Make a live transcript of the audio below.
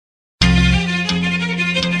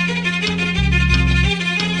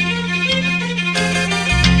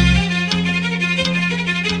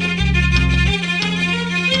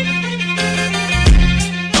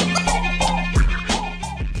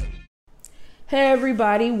Hey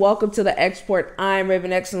everybody, welcome to the Export. I'm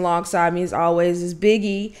Raven X, and alongside me as always is Big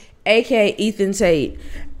E, aka Ethan Tate,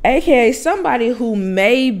 aka somebody who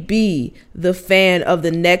may be the fan of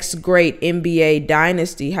the next great NBA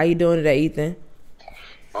dynasty. How you doing today, Ethan?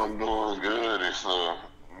 I'm doing good. It's a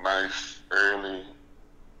nice early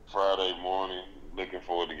Friday morning. Looking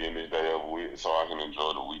forward to getting this day over with so I can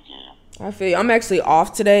enjoy the weekend. I feel you. I'm actually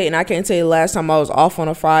off today, and I can't tell you the last time I was off on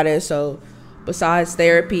a Friday. So, besides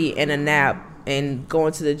therapy and a nap and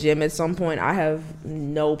going to the gym at some point, I have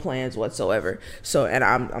no plans whatsoever. So, and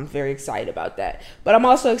I'm very excited about that. But I'm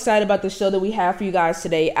also excited about the show that we have for you guys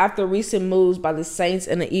today. After recent moves by the Saints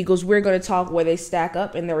and the Eagles, we're going to talk where they stack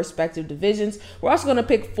up in their respective divisions. We're also going to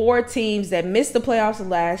pick 4 teams that missed the playoffs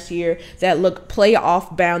last year that look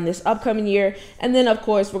playoff bound this upcoming year. And then, of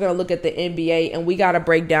course, we're going to look at the NBA, and we got to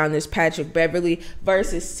break down this Patrick Beverley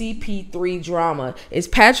versus CP3 drama. Is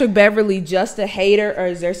Patrick Beverley just a hater, or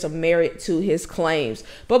is there some merit to his claims?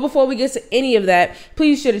 But before we get to any of that,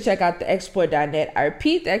 please be sure to check out the Export.net. I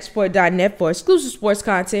repeat, the Export.net for exclusive sports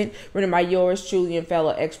content written by yours truly and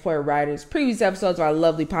fellow Export writers. Previous episodes of our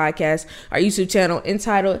lovely podcast, our YouTube channel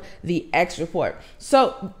entitled The X Report.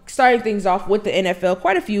 So, starting things off with the NFL,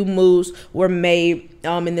 quite a few moves were made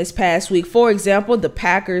in this past week. For example, the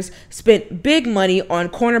Packers spent big money on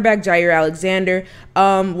cornerback Jair Alexander,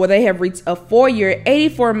 where they have reached a 4-year,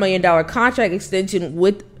 $84 million contract extension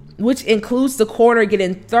which includes the corner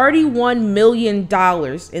getting $31 million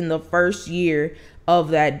in the first year of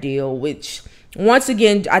that deal, which once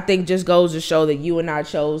again, I think just goes to show that you and I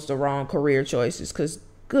chose the wrong career choices, because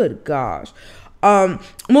good gosh.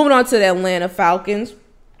 Moving on to the Atlanta Falcons.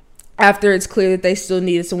 After it's clear that they still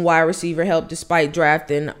needed some wide receiver help despite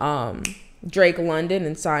drafting Drake London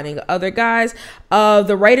and signing other guys,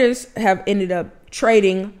 the Raiders have ended up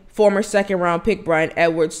trading former second-round pick Bryan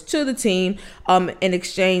Edwards to the team in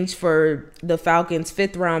exchange for the Falcons'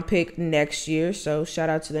 5th-round pick next year. So shout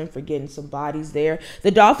out to them for getting some bodies there.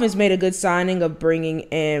 The Dolphins made a good signing of bringing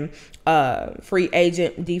in free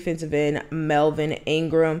agent defensive end Melvin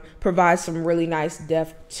Ingram, provides some really nice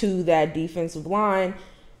depth to that defensive line.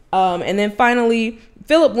 And then finally,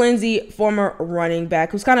 Philip Lindsay, former running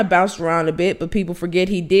back, who's kind of bounced around a bit, but people forget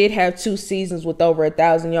he did have 2 seasons with over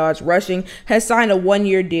 1,000 yards rushing, has signed a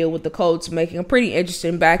 1-year deal with the Colts, making a pretty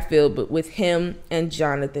interesting backfield, but with him and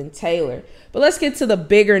Jonathan Taylor. But let's get to the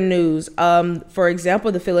bigger news. For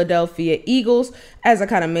example, the Philadelphia Eagles, as I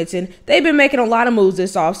kind of mentioned, they've been making a lot of moves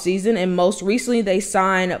this offseason, and most recently they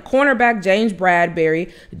signed cornerback James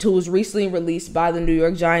Bradberry, who was recently released by the New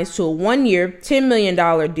York Giants, to a 1-year, $10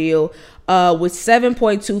 million deal with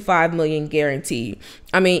 $7.25 million guaranteed.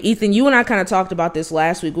 I mean, Ethan, you and I kind of talked about this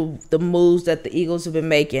last week with the moves that the Eagles have been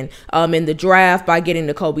making in the draft by getting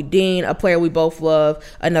Nakobe Dean, a player we both love,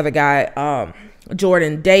 another guy,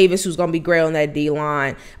 Jordan Davis, who's going to be great on that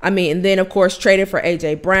D-line. I mean, and then, of course, traded for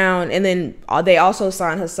A.J. Brown. And then they also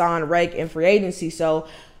signed Hassan Reddick in free agency. So,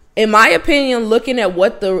 in my opinion, looking at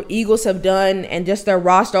what the Eagles have done and just their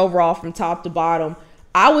roster overall from top to bottom,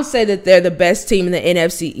 I would say that they're the best team in the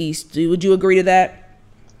NFC East. Would you agree to that?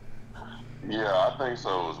 Yeah, I think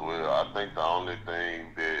so as well. I think the only thing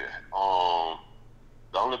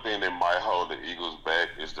that might hold the Eagles back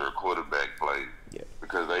is their quarterback play. Yeah.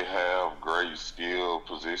 Because they have great skill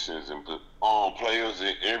positions and players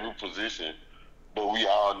in every position. But we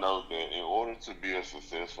all know that in order to be a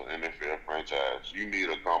successful NFL franchise, you need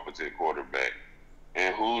a competent quarterback.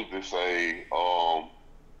 And who's to say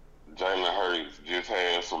Jalen Hurts just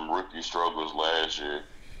had some rookie struggles last year?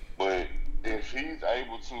 But if he's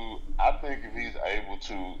able to,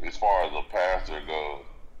 as far as a passer goes,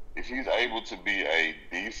 if he's able to be a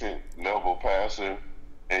decent level passer,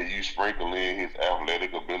 and you sprinkle in his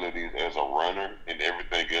athletic abilities as a runner and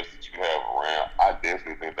everything else that you have around, I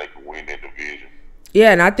definitely think they can win that division.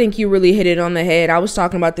 Yeah, and I think you really hit it on the head. I was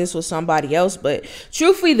talking about this with somebody else, but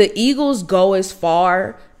truthfully, the Eagles go as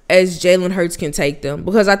far as Jalen Hurts can take them.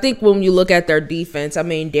 Because I think when you look at their defense, I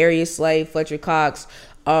mean, Darius Slay, Fletcher Cox,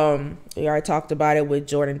 we already talked about it with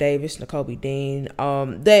Jordan Davis, Nakobe Dean,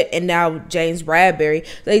 and now James Bradberry.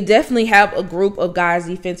 They definitely have a group of guys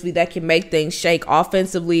defensively that can make things shake.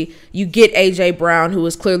 Offensively, you get A.J. Brown, who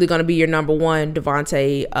is clearly going to be your number one.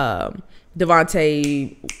 Devontae,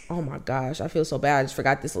 oh my gosh, I feel so bad. I just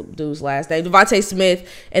forgot this dude's last name. Devontae Smith,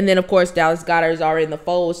 and then, of course, Dallas Goedert is already in the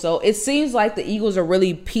fold. So it seems like the Eagles are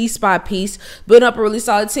really piece by piece building up a really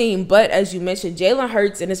solid team. But as you mentioned, Jalen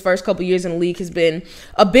Hurts in his first couple years in the league has been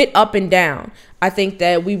a bit up and down. I think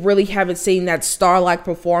that we really haven't seen that star-like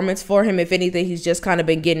performance for him. If anything, he's just kind of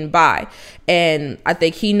been getting by. And I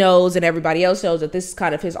think he knows and everybody else knows that this is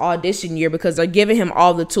kind of his audition year because they're giving him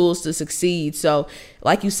all the tools to succeed. So,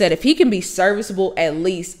 like you said, if he can be be serviceable at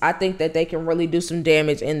least, I think that they can really do some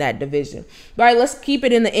damage in that division. All right, let's keep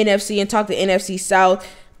it in the NFC and talk the NFC South.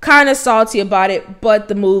 Kind of salty about it, but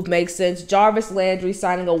the move makes sense. Jarvis Landry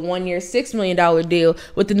signing a 1-year, $6 million deal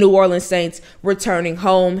with the New Orleans Saints, returning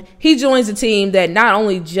home. He joins a team that not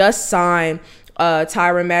only just signed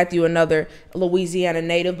Tyrann Mathieu, another Louisiana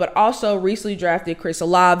native, but also recently drafted Chris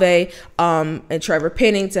Olave and Trevor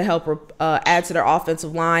Penning to help add to their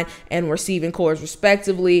offensive line and receiving cores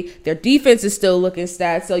respectively. Their defense is still looking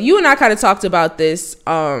stats. So you and I kind of talked about this.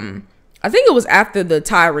 I think it was after the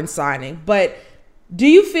Tyrann signing, but do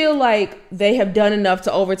you feel like they have done enough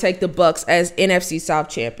to overtake the Bucs as NFC South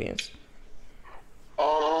champions?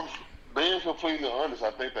 Being completely honest,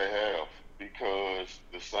 I think they have, because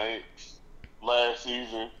the Saints last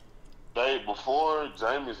season, before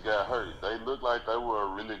Jameis got hurt, they looked like they were a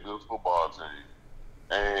really good football team,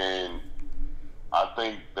 and I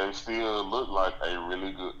think they still look like a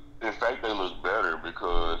really good. In fact, they look better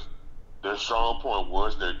because their strong point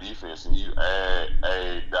was their defense, and you add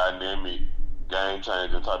a dynamic,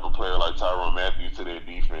 game-changing type of player like Tyrann Mathieu to their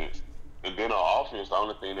defense. And then on offense, the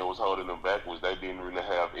only thing that was holding them back was they didn't really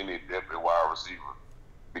have any depth at wide receiver.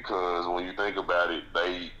 Because when you think about it,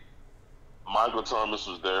 Michael Thomas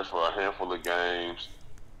was there for a handful of games.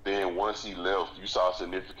 Then once he left, you saw a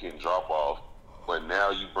significant drop-off. But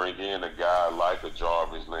now you bring in a guy like a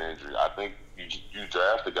Jarvis Landry. I think you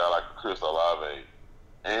draft a guy like a Chris Olave.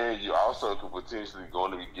 And you also could potentially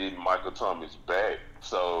going to be getting Michael Thomas back.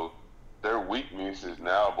 So their weakness has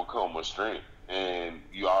now become a strength, and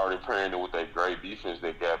you already pairing it with that great defense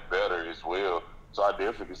that got better as well. So I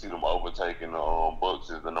definitely can see them overtaking the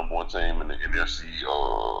Bucs as the number one team in the NFC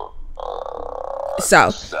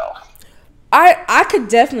South. I could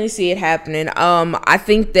definitely see it happening. I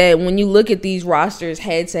think that when you look at these rosters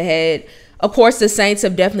head to head, of course the Saints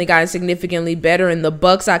have definitely gotten significantly better, and the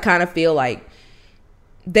Bucs, I kind of feel like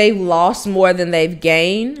they've lost more than they've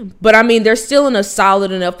gained. But, I mean, they're still in a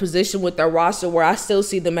solid enough position with their roster where I still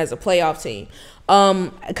see them as a playoff team.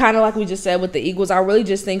 Kind of like we just said with the Eagles, I really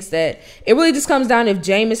just think that it really just comes down if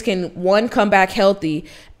Jameis can, one, come back healthy,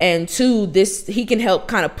 and two, he can help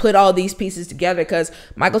kind of put all these pieces together, because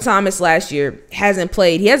Michael Thomas last year hasn't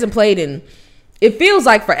played. He hasn't played in, it feels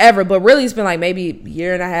like forever, but really it's been like maybe a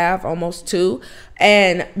year and a half, almost 2.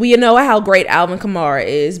 And we know how great Alvin Kamara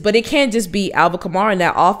is, but it can't just be Alvin Kamara in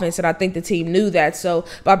that offense, and I think the team knew that. So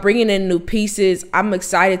by bringing in new pieces, I'm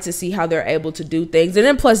excited to see how they're able to do things. And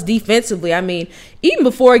then plus defensively, I mean, even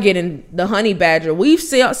before getting the Honey Badger, we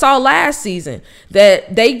saw last season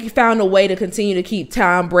that they found a way to continue to keep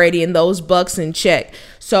Tom Brady and those Bucs in check.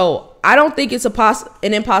 So I don't think it's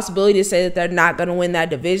an impossibility to say that they're not going to win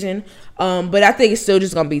that division. But I think it's still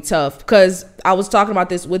just going to be tough, because I was talking about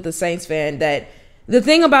this with the Saints fan, that the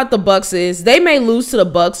thing about the Bucs is they may lose to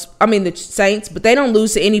the Saints, but they don't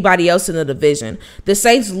lose to anybody else in the division. The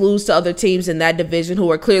Saints lose to other teams in that division who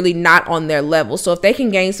are clearly not on their level. So if they can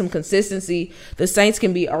gain some consistency, the Saints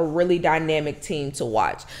can be a really dynamic team to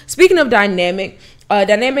watch. Speaking of dynamic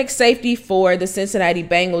safety for the Cincinnati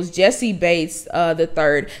Bengals, Jesse Bates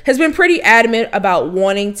III has been pretty adamant about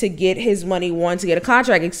wanting to get his money, wanting to get a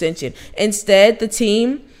contract extension. Instead, the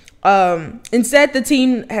team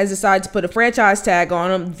has decided to put a franchise tag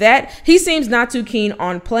on him that he seems not too keen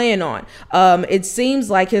on playing on. It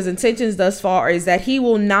seems like his intentions thus far is that he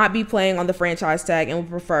will not be playing on the franchise tag and will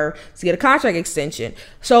prefer to get a contract extension.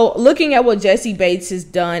 So looking at what Jesse Bates has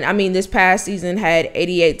done, I mean, this past season had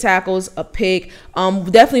 88 tackles, a pick,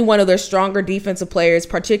 definitely one of their stronger defensive players,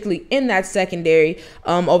 particularly in that secondary.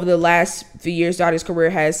 Over the last few years throughout his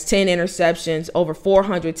career, has 10 interceptions, over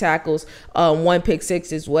 400 tackles, 1 pick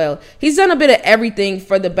six as well. He's done a bit of everything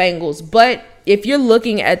for the Bengals, but if you're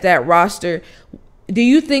looking at that roster, do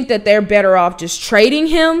you think that they're better off just trading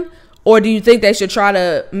him, or do you think they should try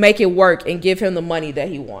to make it work and give him the money that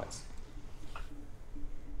he wants?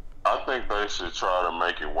 I think they should try to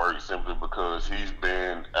make it work, simply because he's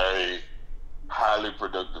been a highly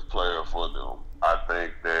productive player for them. I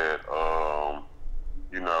think that,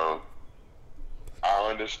 I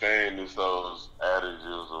understand those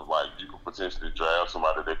adages of, like, you could potentially draft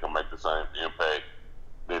somebody that can make the same impact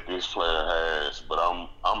that this player has, but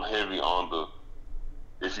I'm heavy on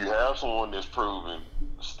if you have someone that's proven,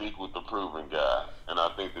 stick with the proven guy. And I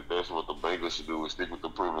think that that's what the Bengals should do, is stick with the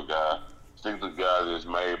proven guy. Stick with the guy that's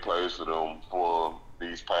made plays for them for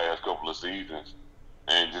these past couple of seasons,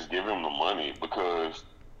 and just give him the money, because,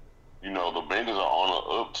 the Bengals are on an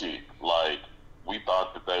uptick. Like, we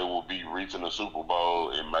thought that they would be reaching the Super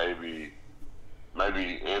Bowl in maybe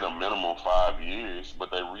at a minimum 5 years, but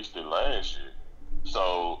they reached it last year.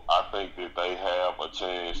 So I think that they have a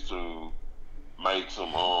chance to make some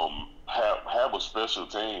special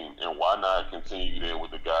team, and why not continue there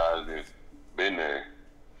with the guys that's been there?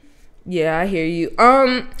 Yeah, I hear you.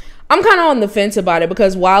 I'm kind of on the fence about it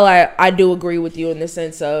because while I do agree with you in the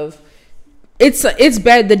sense of it's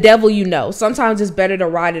better the devil you know. Sometimes it's better to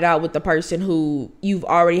ride it out with the person who you've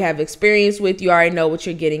already have experience with. You already know what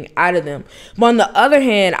you're getting out of them. But on the other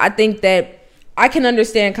hand, I think that I can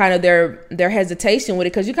understand kind of their hesitation with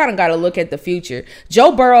it because you kind of got to look at the future.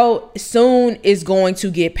 Joe Burrow soon is going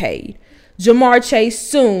to get paid. Jamar Chase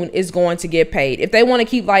soon is going to get paid. If they want to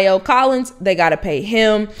keep La'el Collins, they got to pay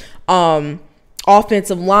him.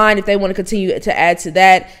 Offensive line, if they want to continue to add to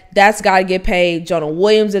that, that's got to get paid. Jonah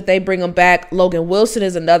Williams, if they bring him back. Logan Wilson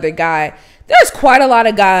is another guy. There's quite a lot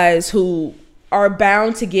of guys who are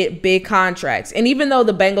bound to get big contracts. And even though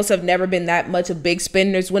the Bengals have never been that much of big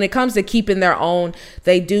spenders, when it comes to keeping their own,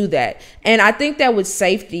 they do that. And I think that with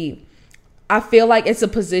safety, I feel like it's a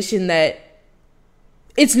position that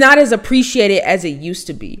it's not as appreciated as it used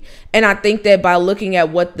to be. And I think that by looking at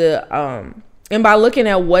what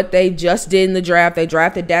what they just did in the draft, they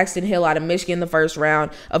drafted Daxton Hill out of Michigan in the first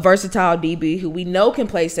round, a versatile DB who we know can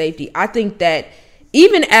play safety. I think that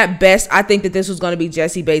even at best, I think that this was going to be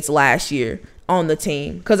Jesse Bates last year on the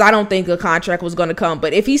team because I don't think a contract was going to come.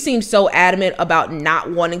 But if he seems so adamant about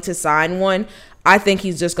not wanting to sign one, I think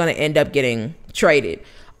he's just going to end up getting traded.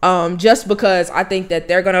 Just because I think that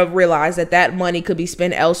they're going to realize that money could be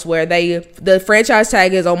spent elsewhere. The franchise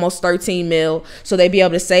tag is almost $13 million, so they'd be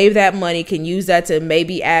able to save that money, can use that to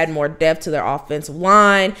maybe add more depth to their offensive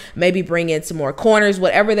line, maybe bring in some more corners,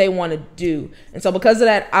 whatever they want to do. And so because of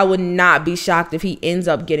that, I would not be shocked if he ends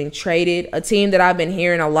up getting traded. A team that I've been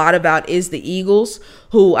hearing a lot about is the Eagles,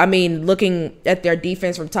 who, I mean, looking at their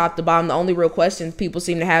defense from top to bottom, the only real question people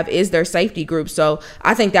seem to have is their safety group. So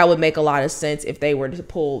I think that would make a lot of sense if they were to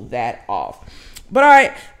pull that off. But all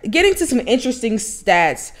right, getting to some interesting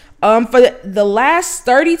stats. For the last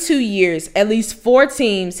 32 years, at least 4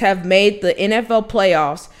 teams have made the NFL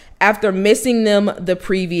playoffs after missing them the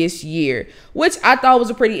previous year, which I thought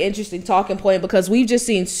was a pretty interesting talking point because we've just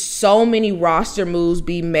seen so many roster moves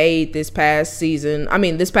be made this past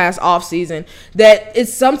off season, that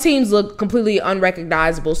some teams look completely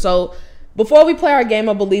unrecognizable. So before we play our game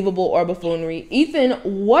of believable or buffoonery, Ethan,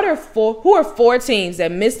 who are 4 teams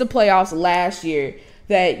that missed the playoffs last year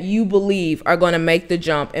that you believe are going to make the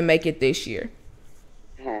jump and make it this year?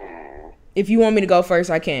 If you want me to go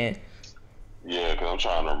first, I can. Yeah, because I'm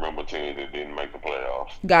trying to remember teams that didn't make the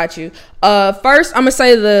playoffs. Got you. First, I'm going to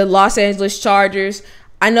say the Los Angeles Chargers.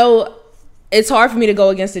 I know it's hard for me to go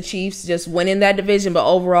against the Chiefs just winning that division, but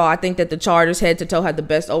overall, I think that the Chargers head-to-toe had the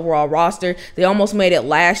best overall roster. They almost made it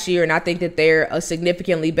last year, and I think that they're a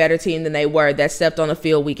significantly better team than they were that stepped on the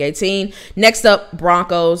field Week 18. Next up,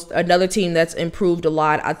 Broncos, another team that's improved a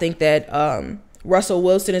lot. I think that Russell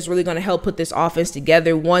Wilson is really going to help put this offense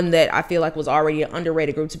together, one that I feel like was already an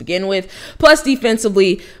underrated group to begin with. Plus,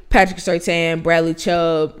 defensively, Patrick Surtain, Bradley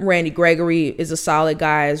Chubb, Randy Gregory is a solid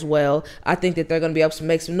guy as well. I think that they're going to be able to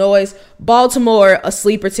make some noise. Baltimore, a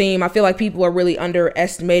sleeper team. I feel like people are really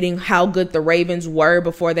underestimating how good the Ravens were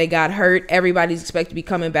before they got hurt. Everybody's expected to be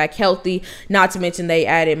coming back healthy, not to mention they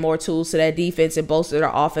added more tools to that defense and bolstered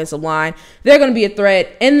their offensive line. They're going to be a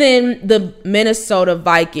threat. And then the Minnesota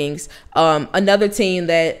Vikings, another team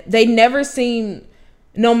that they never seem,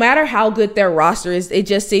 no matter how good their roster is, it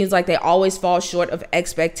just seems like they always fall short of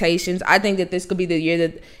expectations. I think that this could be the year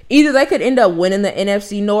that either they could end up winning the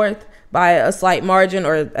NFC North by a slight margin,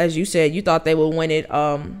 or as you said, you thought they would win it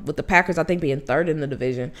with the Packers, I think, being third in the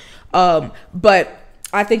division. But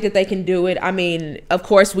I think that they can do it. I mean, of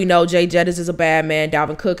course, we know Jay Jettis is a bad man.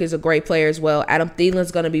 Dalvin Cook is a great player as well. Adam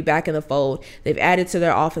Thielen's going to be back in the fold. They've added to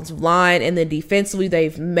their offensive line, and then defensively,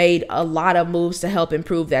 they've made a lot of moves to help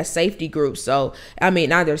improve that safety group. So, I mean,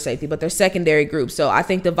 not their safety, but their secondary group. So, I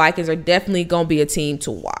think the Vikings are definitely going to be a team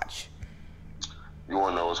to watch. You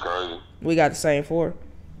want to know what's crazy? We got the same 4.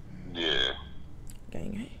 Yeah.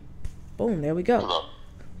 Gang. Boom, there we go.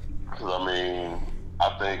 Because, I mean,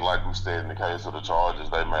 I think, like we said in the case of the Chargers,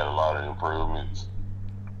 they made a lot of improvements.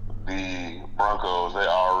 The Broncos, they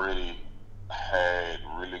already had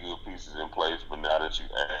really good pieces in place, but now that you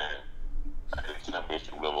add a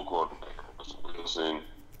championship level quarterback, Russell Wilson,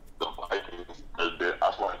 the Vikings, I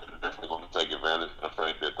feel like they're definitely going to take advantage of the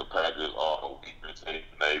fact that the Packers are a weaker team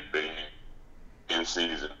than they've been in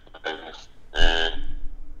season. And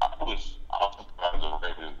I was surprised the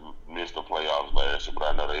Ravens missed the playoffs last year,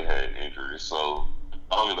 but I know they had injuries, so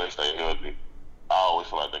as long as they stay healthy, I always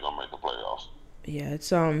feel like they're gonna make the playoffs. Yeah,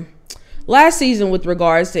 it's last season with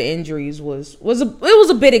regards to injuries was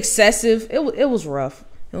a bit excessive. It was rough.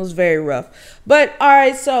 It was very rough. But, all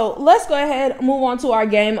right, so let's go ahead and move on to our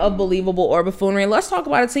game of believable or buffoonery. Let's talk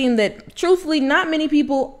about a team that, truthfully, not many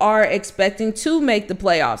people are expecting to make the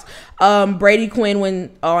playoffs. Brady Quinn,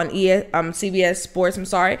 when on CBS Sports,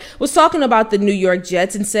 was talking about the New York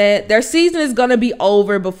Jets and said their season is going to be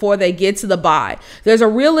over before they get to the bye. There's a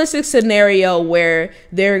realistic scenario where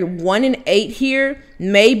they're 1-8 here,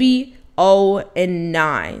 maybe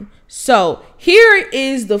 0-9. So here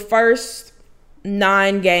is the first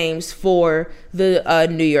 9 games for the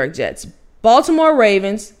New York Jets: Baltimore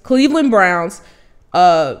Ravens, Cleveland Browns,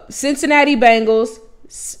 Cincinnati Bengals,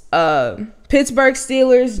 Pittsburgh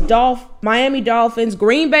Steelers, Miami Dolphins,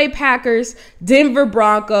 Green Bay Packers, Denver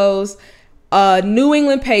Broncos, New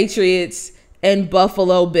England Patriots, and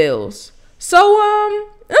Buffalo Bills. So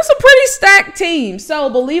that's a pretty stacked team. So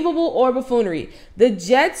believable or buffoonery, the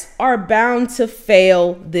Jets are bound to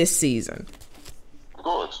fail this season. Of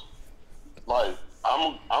course. Like,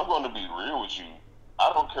 I'm going to be real with you.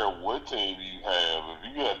 I don't care what team you have.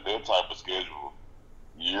 If you have that type of schedule,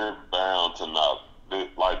 you're bound to not.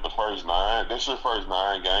 Like, the first 9, that's your first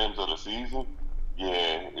 9 games of the season.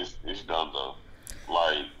 Yeah, it's done though.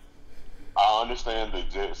 Like, I understand the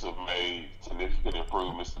Jets have made significant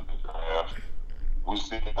improvements in the draft. We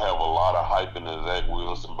still have a lot of hype in the Zach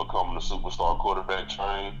Wilson becoming a superstar quarterback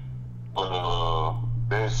train. But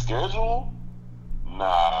their schedule,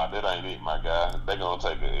 nah, that ain't it, my guy. They're gonna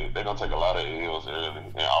take a lot of L's early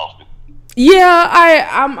and often. Yeah,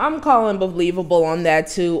 I'm calling believable on that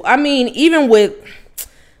too. I mean, even with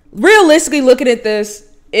realistically looking at this,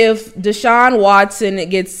 if Deshaun Watson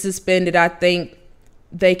gets suspended, I think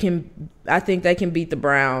they can beat the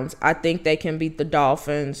Browns. I think they can beat the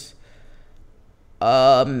Dolphins.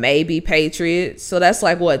 Maybe Patriots. So that's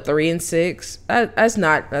like what, 3-6. That's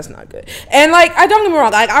not good. And like, I don't get me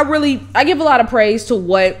wrong. Like, I give a lot of praise to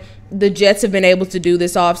what the Jets have been able to do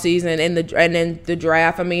this offseason and then the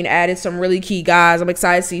draft. I mean, added some really key guys. I'm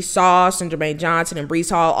excited to see Sauce and Jermaine Johnson and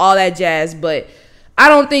Breece Hall, all that jazz. But I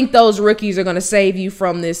don't think those rookies are gonna save you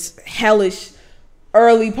from this hellish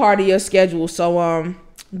early part of your schedule. So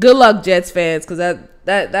good luck, Jets fans, because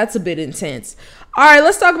that's a bit intense. All right,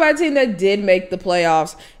 let's talk about a team that did make the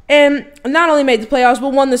playoffs and not only made the playoffs,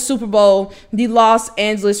 but won the Super Bowl, the Los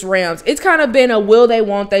Angeles Rams. It's kind of been a will they,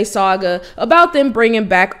 won't they saga about them bringing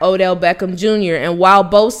back Odell Beckham Jr. And while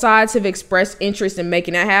both sides have expressed interest in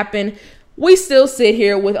making that happen, we still sit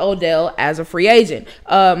here with Odell as a free agent.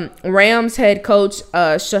 Rams head coach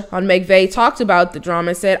Sean McVay talked about the drama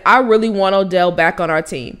and said, I really want Odell back on our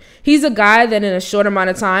team. He's a guy that in a short amount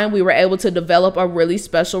of time, we were able to develop a really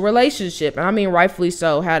special relationship. And I mean, rightfully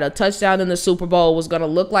so. Had a touchdown in the Super Bowl, was going to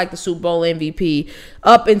look like the Super Bowl MVP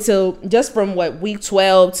up until just from week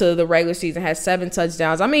 12 to the regular season, had 7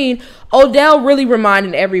 touchdowns. I mean, Odell really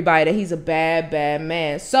reminded everybody that he's a bad, bad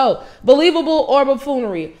man. So, believable or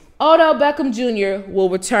buffoonery, Odell Beckham Jr. will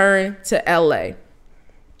return to LA.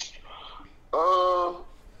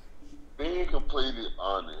 Being completely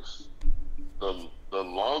honest, the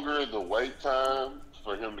longer the wait time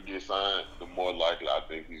for him to get signed, the more likely I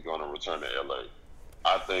think he's going to return to LA.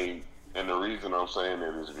 I think, and the reason I'm saying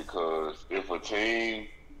that is because if a team,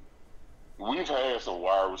 we've had some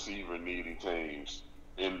wide receiver needy teams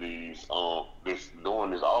in these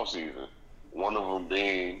during this offseason. One of them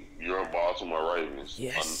being your Baltimore Ravens.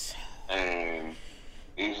 Yes. And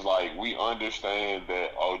it's like we understand that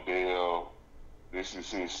Odell, this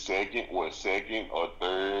is his second or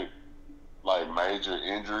third, like, major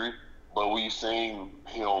injury. But we've seen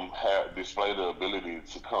him display the ability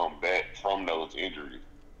to come back from those injuries.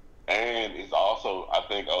 And it's also, I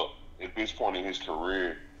think, at this point in his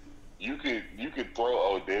career, you could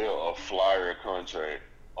throw Odell a flyer contract,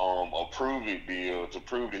 a prove-it deal to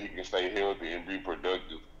prove that he can stay healthy and be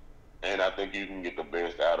productive. And I think you can get the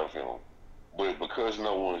best out of him. But because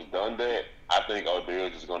no one's done that, I think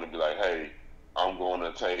Odell's just going to be like, hey, I'm going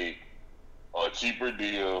to take a cheaper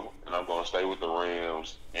deal, and I'm going to stay with the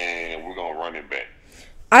Rams, and we're going to run it back.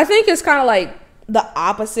 I think it's kind of like the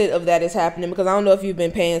opposite of that is happening, because I don't know if you've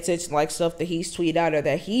been paying attention to like stuff that he's tweeted out or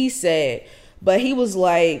that he said, but he was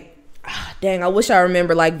like, dang, I wish I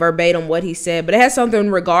remember like verbatim what he said, but it had something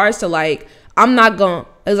in regards to like,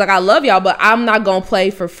 it's like, I love y'all, but I'm not going to play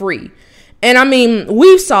for free. And I mean,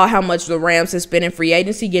 we saw how much the Rams have spent in free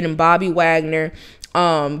agency, getting Bobby Wagner,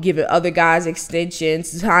 giving other guys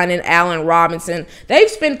extensions, signing Allen Robinson. They've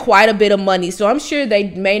spent quite a bit of money, so I'm sure they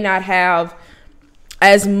may not have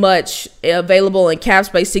as much available in cap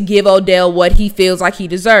space to give Odell what he feels like he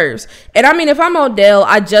deserves. And I mean, if I'm Odell,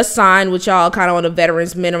 I just signed with y'all kind of on a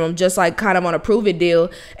veterans minimum, just like kind of on a prove it deal.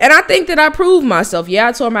 And I think that I proved myself. Yeah,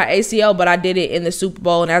 I tore my ACL, but I did it in the Super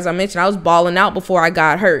Bowl. And as I mentioned, I was balling out before I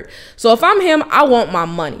got hurt. So if I'm him, I want my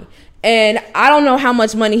money. And I don't know how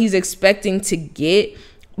much money he's expecting to get,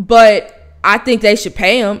 but I think they should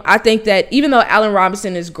pay him. I think that even though Allen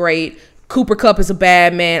Robinson is great, Cooper Kupp is a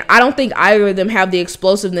bad man, I don't think either of them have the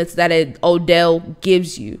explosiveness that Odell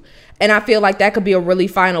gives you. And I feel like that could be a really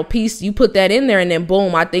final piece. You put that in there and then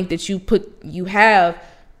boom, I think that you have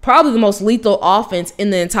probably the most lethal offense in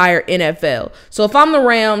the entire NFL. So if I'm the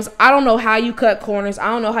Rams, I don't know how you cut corners. I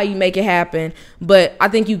don't know how you make it happen. But I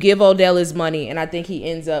think you give Odell his money, and I think he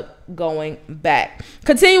ends up going back.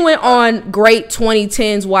 Continuing on great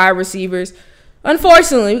 2010s wide receivers.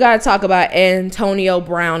 Unfortunately, we got to talk about Antonio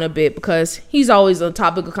Brown a bit because he's always a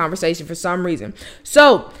topic of conversation for some reason.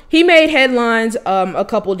 So he made headlines a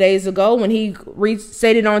couple days ago when he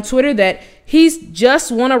stated on Twitter that he's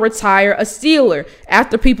just want to retire a Steeler.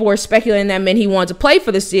 After people were speculating that meant he wanted to play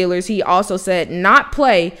for the Steelers, he also said not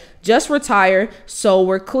play, just retire, so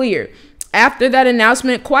we're clear. After that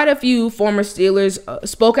announcement, quite a few former Steelers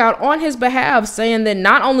spoke out on his behalf, saying that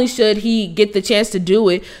not only should he get the chance to do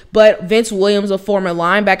it, but Vince Williams, a former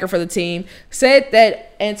linebacker for the team, said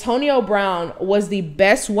that Antonio Brown was the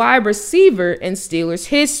best wide receiver in Steelers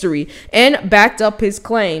history and backed up his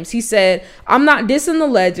claims. He said, "I'm not dissing the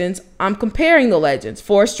legends, I'm comparing the legends.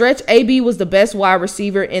 For a stretch, AB was the best wide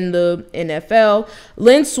receiver in the NFL.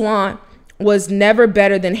 Lynn Swann was never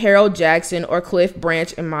better than Harold Jackson or Cliff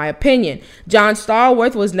Branch, in my opinion. John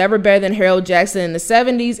Stallworth was never better than Harold Jackson in the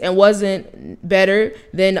 70s and wasn't better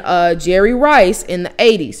than Jerry Rice in the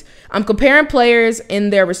 80s. I'm comparing players in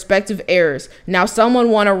their respective eras. Now, someone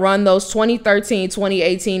want to run those 2013,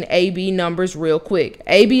 2018 AB numbers real quick.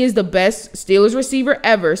 AB is the best Steelers receiver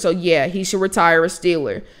ever, so yeah, he should retire a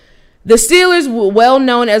Steeler. The Steelers were well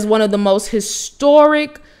known as one of the most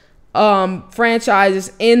historic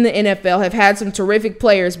franchises in the NFL, have had some terrific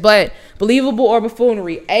players, but believable or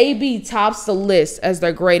buffoonery, AB tops the list as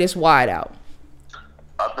their greatest wideout."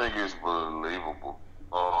 I think it's believable.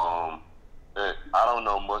 I don't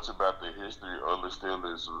know much about the history of the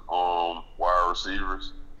Steelers wide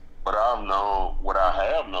receivers, but what I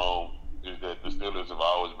have known is that the Steelers have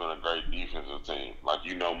always been a great defensive team. Like,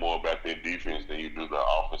 you know more about their defense than you do the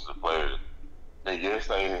offensive players. And yes,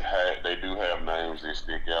 they do have names that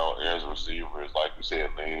stick out as receivers, like you said,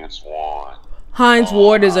 Lynn Swann. Hines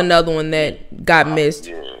Ward is another one that got missed.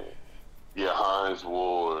 Yeah, Hines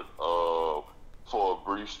Ward. For a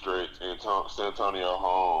brief stretch, Santonio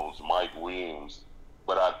Holmes, Mike Williams.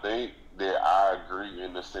 But I think that I agree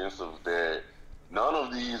in the sense of that none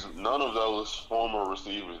of those former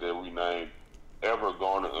receivers that we named ever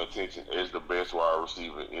garnered attention as the best wide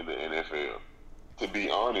receiver in the NFL. To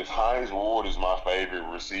be honest, Hines Ward is my favorite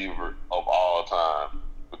receiver of all time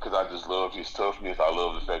because I just love his toughness. I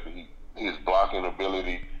love the fact that his blocking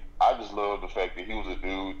ability. I just love the fact that he was a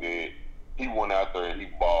dude that he went out there and he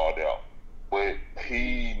balled out. But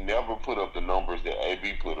he never put up the numbers that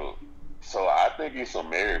AB put up. So I think it's some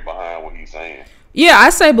merit behind what he's saying. Yeah, I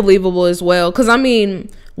say believable as well because, I mean,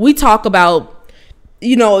 we talk about,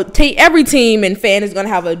 you know, every team and fan is going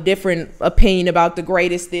to have a different opinion about the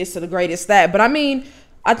greatest this or the greatest that. But, I mean,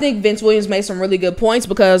 I think Vince Williams made some really good points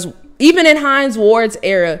because even in Hines Ward's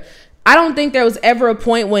era, I don't think there was ever a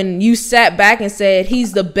point when you sat back and said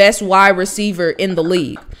he's the best wide receiver in the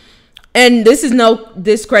league. And this is no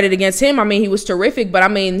discredit against him. I mean, he was terrific, but I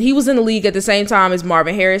mean, he was in the league at the same time as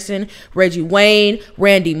Marvin Harrison, Reggie Wayne,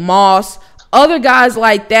 Randy Moss, other guys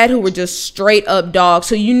like that who were just straight up dogs.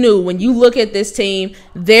 So you knew when you look at this team,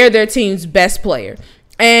 they're their team's best player.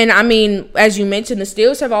 And I mean, as you mentioned, the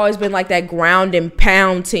Steelers have always been like that ground and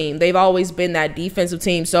pound team. They've always been that defensive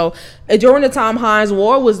team. So during the time Hines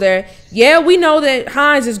Ward was there, yeah, we know that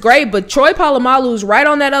Hines is great, but Troy Polamalu's right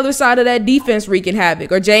on that other side of that defense wreaking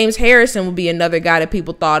havoc. Or James Harrison would be another guy that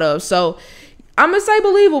people thought of. So I'm going to say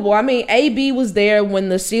believable. I mean, AB was there when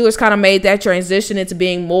the Steelers kind of made that transition into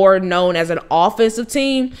being more known as an offensive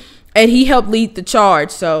team, and he helped lead the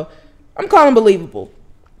charge. So I'm calling believable.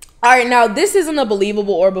 All right, now this isn't a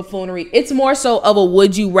believable or buffoonery. It's more so of a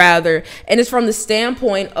would you rather, and it's from the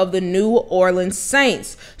standpoint of the New Orleans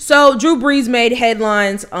Saints. So Drew Brees made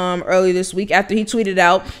headlines early this week after he tweeted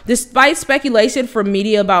out, "Despite speculation from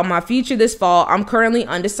media about my future this fall, I'm currently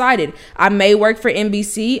undecided. I may work for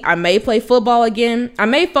NBC. I may play football again. I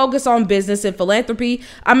may focus on business and philanthropy.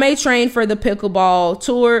 I may train for the pickleball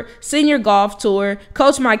tour, senior golf tour,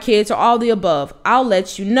 coach my kids, or all the above. I'll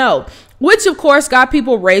let you know. which of course got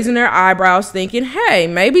people raising their eyebrows thinking, hey,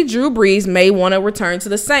 maybe Drew Brees may want to return to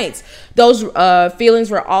the Saints. Those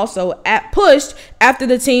feelings were also pushed after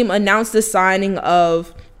the team announced the signing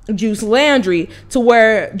of Juice Landry, to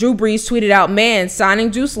where Drew Brees tweeted out, man,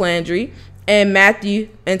 signing Juice Landry and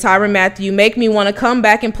Tyrann Mathieu make me want to come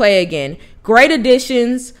back and play again. Great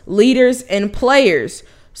additions, leaders, and players.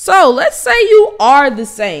 So let's say you are the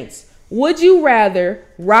Saints. Would you rather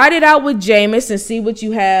ride it out with Jameis and see what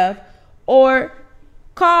you have, or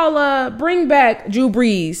bring back Drew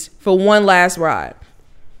Brees for one last ride?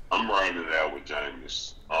 I'm riding it out with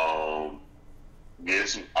Jameis.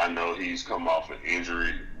 Yes, I know he's come off an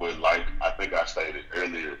injury, but like I think I stated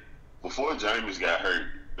earlier, before Jameis got hurt,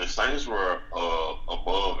 the Saints were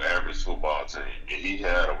above average football team, and he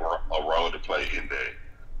had a role to play in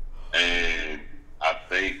that. And I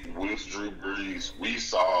think with Drew Brees, we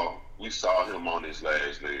saw him on his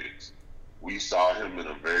last legs. We saw him in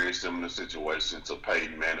a very similar situation to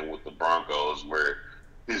Peyton Manning with the Broncos, where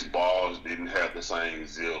his balls didn't have the same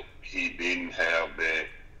zip. He didn't have that.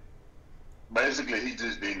 Basically, he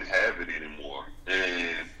just didn't have it anymore.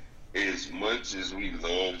 And as much as we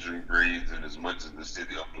love Drew Brees, and as much as the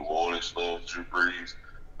city of New Orleans loves Drew Brees,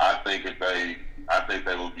 I think they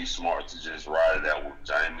would be smart to just ride it out with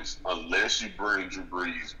Jameis, unless you bring Drew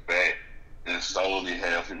Brees back and solely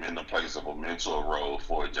have him in the place of a mentor role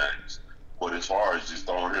for Jameis. But as far as just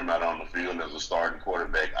throwing him out on the field as a starting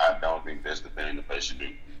quarterback, I don't think that's the thing that they should do.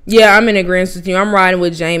 Yeah, I'm in agreement with you. I'm riding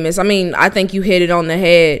with Jameis. I mean, I think you hit it on the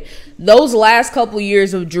head. Those last couple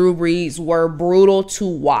years of Drew Brees were brutal to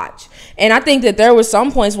watch. And I think that there were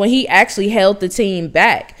some points when he actually held the team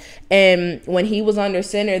back. And when he was under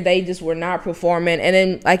center, they just were not performing. And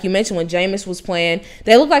then, like you mentioned, when Jameis was playing,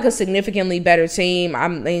 they looked like a significantly better team. I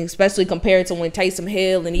mean, especially compared to when Taysom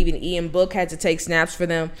Hill and even Ian Book had to take snaps for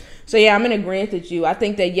them. So, yeah, I'm in agreement with you. I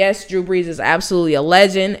think that, yes, Drew Brees is absolutely a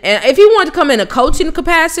legend. And if he wanted to come in a coaching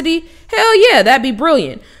capacity, hell yeah, that'd be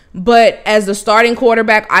brilliant. But as the starting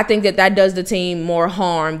quarterback, I think that does the team more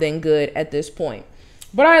harm than good at this point.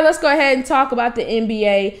 But, all right, let's go ahead and talk about the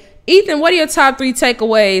NBA. Ethan, what are your top 3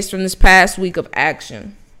 takeaways from this past week of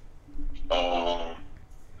action?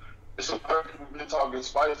 It's a person who's been talking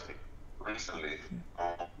spicy recently.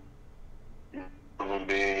 One of them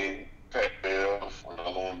being Pat Bev,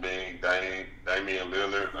 another one being Damian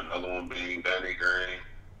Lillard, another one being Danny Green.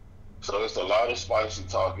 So it's a lot of spicy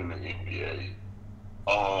talk in the NBA.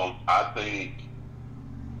 I think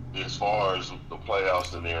as far as the playoff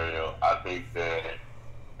scenario, I think that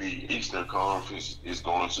the Eastern Conference is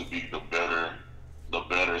going to be the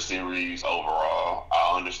better series overall.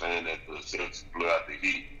 I understand that the Celtics blew out the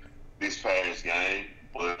Heat this past game,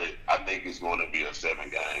 but I think it's going to be a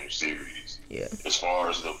 7-game series. Yeah. As far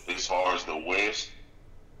as the West,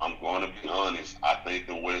 I'm going to be honest. I think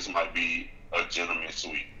the West might be a gentleman's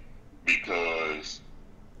sweep, because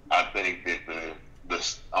I think that the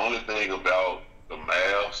only thing about the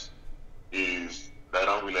Mavs is they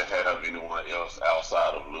don't really have anyone else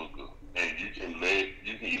outside of Luka. And you can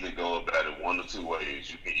either go about it one or two ways.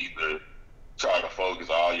 You can either try to focus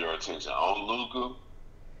all your attention on Luka,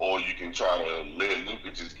 or you can try to let Luka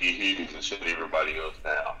just get his and shut everybody else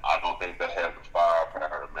down. I don't think they have the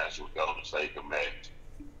firepower to match what Golden State can match.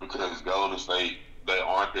 Because Golden State, they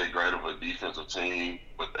aren't that great of a defensive team,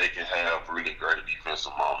 but they can have really great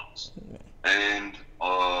defensive moments. And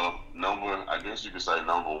I guess you could say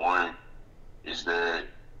number one, is that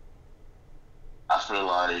I feel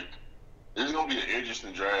like it's gonna be an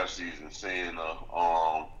interesting draft season, seeing the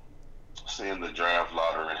draft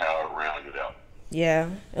lottery and how it rounded out.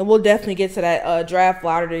 Yeah, and we'll definitely get to that draft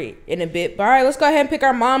lottery in a bit. But all right, let's go ahead and pick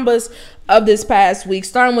our Mambas of this past week,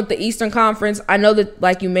 starting with the Eastern Conference. I know that,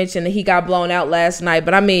 like you mentioned, that he got blown out last night,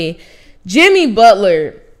 but I mean, Jimmy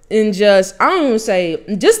Butler, in just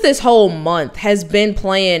this whole month, has been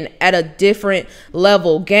playing at a different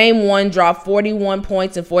level. Game 1 dropped 41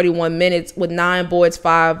 points in 41 minutes with 9 boards,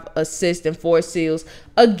 5 assists, and 4 steals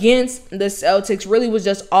against the Celtics. Really was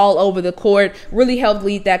just all over the court. Really helped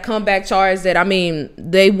lead that comeback charge that, I mean,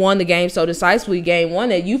 they won the game so decisively, game 1,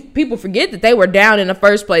 that people forget that they were down in the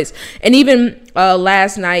first place. And even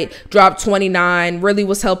last night, dropped 29, really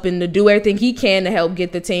was helping to do everything he can to help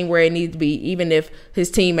get the team where it needs to be, even if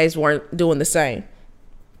his teammates weren't doing the same.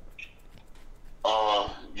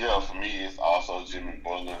 Yeah, for me, it's also Jimmy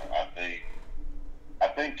Butler. I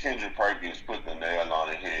think Kendrick Perkins put the nail on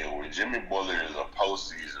the head, where Jimmy Butler is a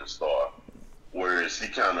postseason star, whereas he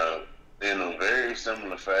kind of, in a very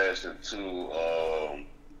similar fashion to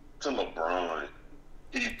LeBron,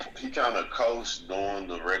 he kind of coached during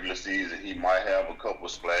the regular season. He might have a couple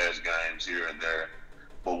splash games here and there,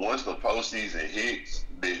 but once the postseason hits,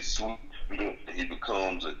 flip and he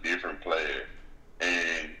becomes a different player.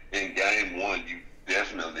 And in game one, you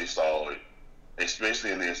definitely saw it,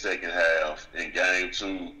 especially in their second half. In game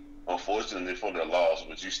two, unfortunately for the loss,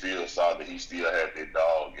 but you still saw that he still had that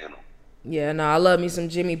dog in him. Yeah, no, I love me some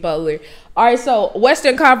Jimmy Butler. All right, so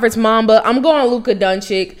Western Conference Mamba, I'm going Luka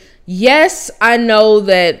Doncic. Yes, I know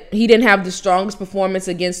that he didn't have the strongest performance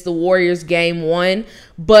against the Warriors game one,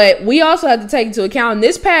 but we also have to take into account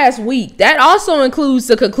this past week, that also includes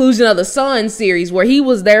the conclusion of the Suns series where he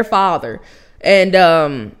was their father. And,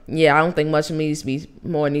 yeah, I don't think much needs to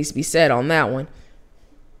be said on that one.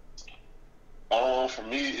 For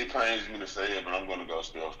me, it pains me to say it, but I'm going to go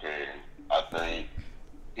Steph Curry. I think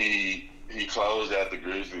he closed out the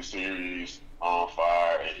Grizzlies series on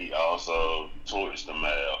fire, and he also torched the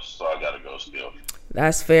Mavs, so I got to go Steph.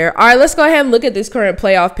 That's fair. All right, let's go ahead and look at this current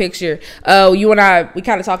playoff picture. You and I, we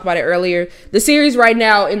kind of talked about it earlier. The series right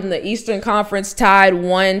now in the Eastern Conference tied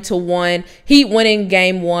 1-1. Heat winning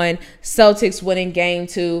game one, Celtics winning game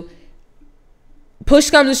two.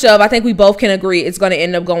 Push comes to shove, I think we both can agree it's going to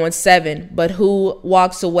end up going 7. But who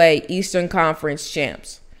walks away Eastern Conference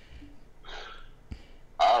champs?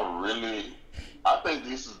 I think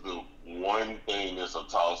this is the one thing that's a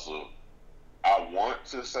toss-up. I want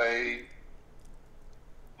to say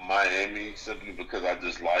Miami simply because I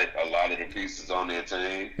just like a lot of the pieces on their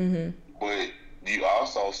team. Mm-hmm. But you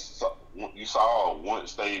also saw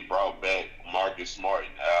once they brought back Marcus Smart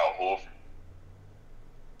and Al Horford,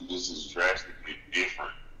 this is drastically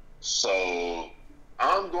different. So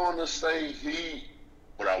I'm going to say Heat,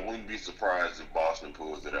 but I wouldn't be surprised if Boston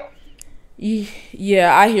pulls it out.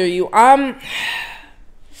 Yeah, I hear you.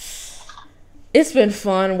 It's been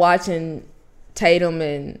fun watching Tatum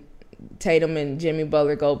and Jimmy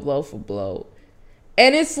Butler go blow for blow.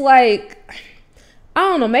 And it's like, I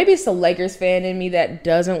don't know, maybe it's the Lakers fan in me that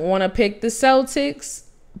doesn't want to pick the Celtics,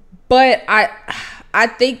 but I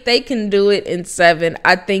think they can do it in 7.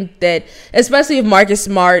 I think that, especially if Marcus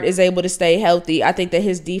Smart is able to stay healthy, I think that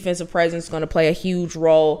his defensive presence is going to play a huge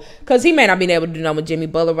role because he may not be able to do that with Jimmy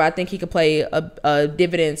Butler, but I think he could play a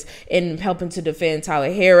dividends in helping to defend Tyler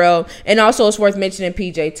Herro. And also it's worth mentioning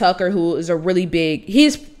PJ Tucker, who is a really big,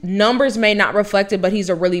 his numbers may not reflect it, but he's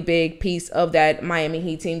a really big piece of that Miami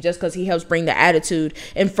Heat team just because he helps bring the attitude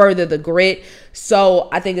and further the grit. So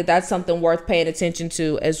I think that that's something worth paying attention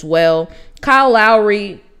to as well. Kyle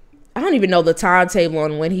Lowry, I don't even know the timetable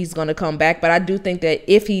on when he's going to come back, but I do think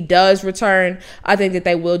that if he does return, I think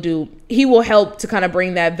that he will help to kind of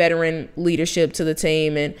bring that veteran leadership to the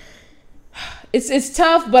team. And it's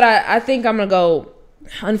tough, but I think I'm going to go,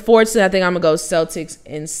 unfortunately, I think I'm going to go Celtics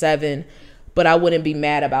in 7, but I wouldn't be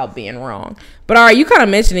mad about being wrong. But all right, you kind of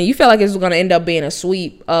mentioned it. You feel like it's going to end up being a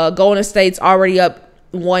sweep. Golden State's already up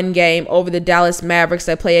 1 game over the Dallas Mavericks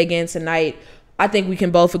that play again tonight. I think we can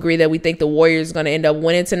both agree that we think the Warriors are going to end up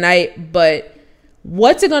winning tonight. But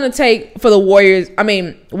what's it going to take for the Warriors? I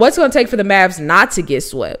mean, what's it going to take for the Mavs not to get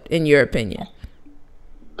swept, in your opinion?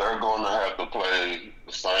 They're going to have to play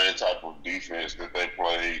the same type of defense that they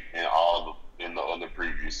played in the other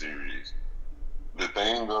previous series. The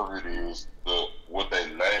thing of it is what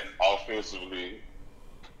they lack offensively,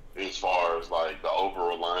 as far as like the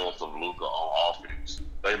over-reliance of Luka on offense,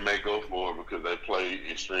 they make up for it because they play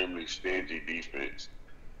extremely stingy defense.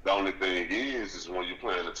 The only thing is when you're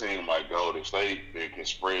playing a team like Golden State that can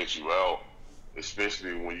spread you out,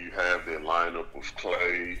 especially when you have that lineup of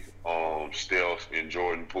Clay, Steph, and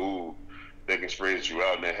Jordan Poole, they can spread you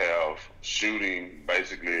out and they have shooting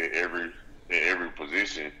basically in every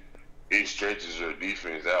position. It stretches your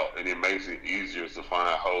defense out and it makes it easier to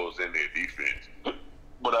find holes in their defense.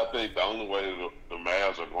 But I think the only way the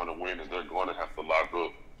Mavs are going to win is they're going to have to lock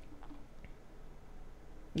up.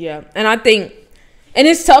 Yeah, and I think, and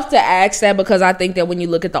it's tough to ask that because I think that when you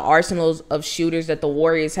look at the arsenals of shooters that the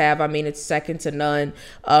Warriors have, I mean, it's second to none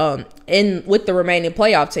with the remaining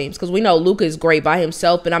playoff teams because we know Luka is great by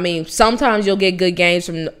himself. And, I mean, sometimes you'll get good games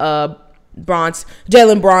from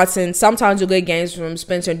Jalen Bronson. Sometimes you'll get games from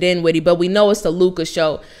Spencer Dinwiddie, but we know it's the Luka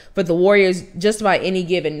show. For the Warriors, just about any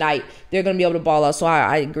given night, they're going to be able to ball out. So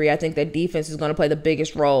I agree. I think that defense is going to play the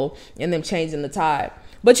biggest role in them changing the tide.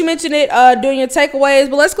 But you mentioned it during your takeaways,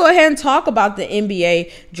 but let's go ahead and talk about the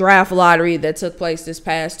NBA draft lottery that took place this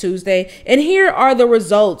past Tuesday. And here are the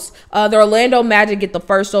results. The Orlando Magic get the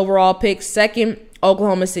first overall pick, second,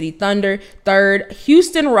 Oklahoma City Thunder, third,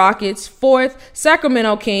 Houston Rockets, fourth,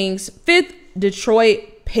 Sacramento Kings, fifth,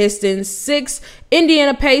 Detroit Pistons. 6,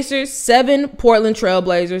 Indiana Pacers. 7, Portland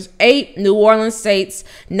Trailblazers. 8, New Orleans Saints.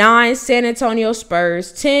 9, San Antonio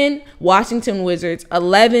Spurs. 10, Washington Wizards.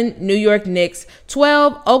 11, New York Knicks.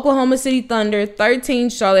 12, Oklahoma City Thunder. 13,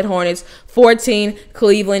 Charlotte Hornets. 14,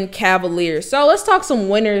 Cleveland Cavaliers. So let's talk some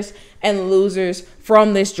winners and losers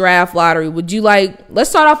from this draft lottery. Let's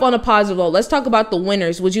start off on a positive note. Let's talk about the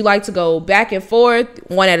winners. Would you like to go back and forth,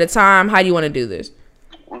 one at a time? How do you want to do this?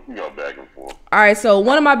 We can go back and forth. All right, so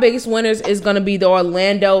one of my biggest winners is going to be the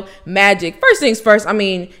Orlando Magic. First things first, I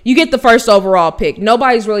mean, you get the first overall pick.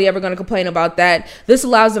 Nobody's really ever going to complain about that. This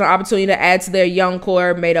allows them an opportunity to add to their young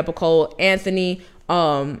core made up of Cole Anthony.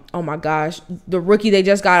 Oh my gosh, the rookie they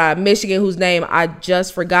just got out of Michigan, whose name I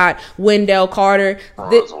just forgot, Wendell Carter.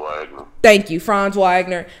 Franz Wagner. Thank you, Franz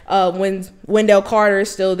Wagner. Wendell Carter is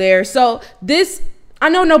still there. So this, I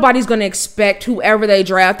know nobody's going to expect whoever they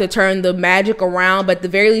draft to turn the Magic around, but at the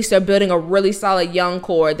very least, they're building a really solid young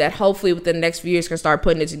core that hopefully within the next few years can start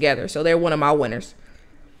putting it together. So they're one of my winners.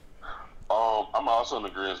 I'm also in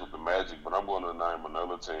agreement with the Magic, but I'm going to name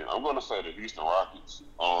another team. I'm going to say the Houston Rockets.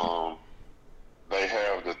 They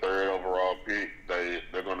have the 3rd overall pick.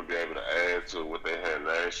 They're going to be able to add to what they had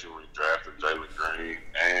last year when they drafted Jalen Green.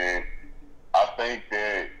 And I think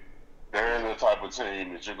that they're the type of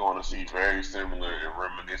team that you're going to see very similar and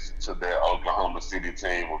reminiscent to that Oklahoma City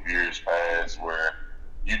team of years past, where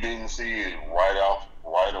you didn't see it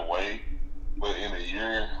right away, but in a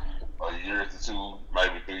year to 2,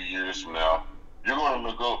 maybe 3 years from now, you're going to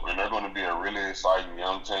look up and they're going to be a really exciting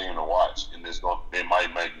young team to watch, and they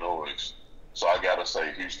might make noise. So I gotta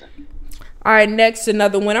say Houston. All right, next,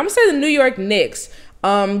 another one. I'm gonna say the New York Knicks.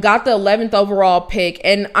 Got the 11th overall pick,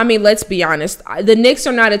 and I mean, let's be honest. The Knicks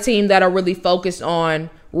are not a team that are really focused on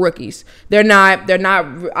rookies. They're not.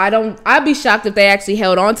 I'd be shocked if they actually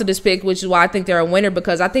held on to this pick, which is why I think they're a winner,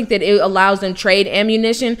 because I think that it allows them trade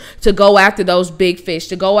ammunition to go after those big fish,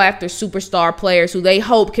 to go after superstar players who they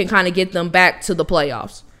hope can kind of get them back to the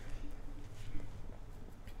playoffs.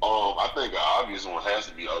 I think an obvious one has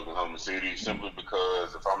to be Oklahoma City, simply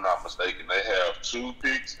because, if I'm not mistaken, they have 2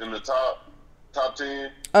 picks in the top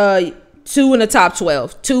 10. 2 in the top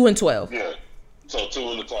 12. 2 and 12. Yeah, so 2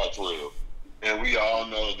 in the top 12. And we all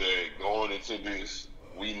know that going into this,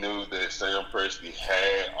 we knew that Sam Presti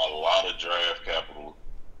had a lot of draft capital,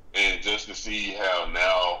 and just to see how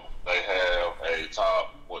now they have a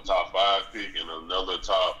top 5 pick and another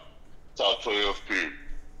top 12 pick.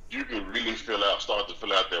 You can really start to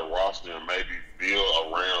fill out their roster and maybe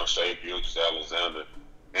build around Shai Gilgeous-Alexander.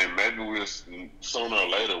 And maybe sooner or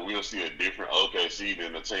later, we'll see a different OKC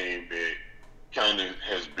than the team that kind of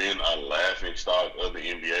has been a laughing stock of the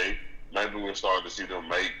NBA. Maybe we'll start to see them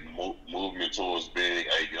make movement towards being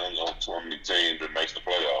a young, up-and-coming team that makes the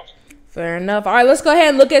playoffs. Fair enough. All right, let's go ahead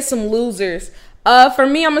and look at some losers. For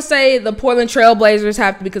me, I'm going to say the Portland Trailblazers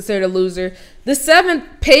have to be considered a loser. The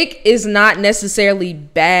 7th pick is not necessarily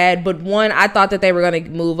bad, but one, I thought that they were going to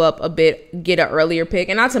move up a bit, get an earlier pick.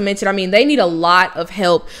 And not to mention, I mean, they need a lot of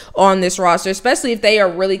help on this roster, especially if they are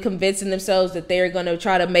really convincing themselves that they're going to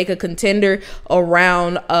try to make a contender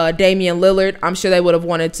around Damian Lillard. I'm sure they would have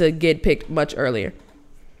wanted to get picked much earlier.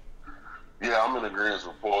 Yeah, I'm in agreement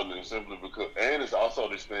with Portland, simply because, and it's also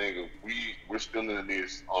this thing of we're still in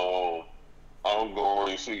this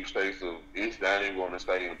ongoing sweepstakes of is Dame going to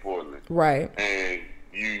stay in Portland? Right. And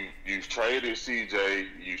you've traded CJ,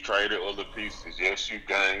 you've traded other pieces. Yes, you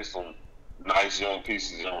gained some nice young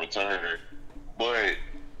pieces in return, but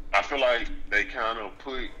I feel like they kind of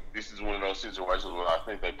this is one of those situations where I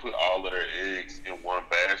think they put all of their eggs in one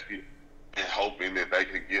basket and hoping that they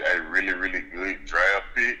could get a really, really good draft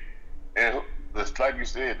pick. And like you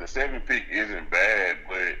said, the 7th pick isn't bad,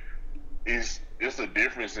 but it's a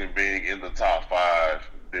difference in being in the top 5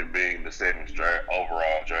 than being the 7th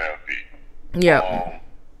overall draft pick. Yeah.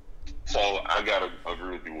 So I gotta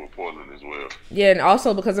agree with you with Portland as well. Yeah, and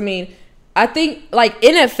also because I think like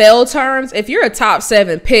NFL terms, if you're a top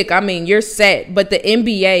 7 pick, I mean you're set. But the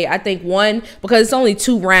NBA, I think because it's only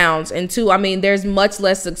 2 rounds, and 2, I mean there's much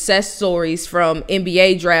less success stories from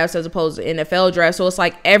NBA drafts as opposed to NFL drafts. So it's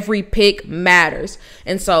like every pick matters.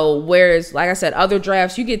 And so whereas, like I said, other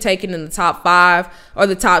drafts you get taken in the top 5 or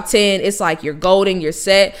the top 10, it's like you're golden, you're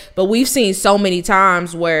set. But we've seen so many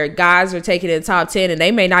times where guys are taken in the top 10 and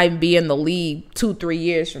they may not even be in the league 2-3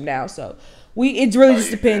 years from now. So it really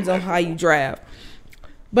just depends on how you draft.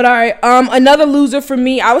 But all right, another loser for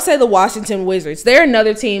me, I would say the Washington Wizards. They're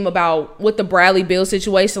another team with the Bradley Beal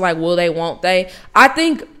situation, like will they, won't they? I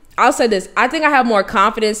think I'll say this. I think I have more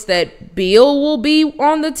confidence that Beal will be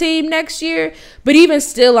on the team next year. But even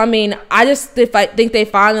still, I mean, I think they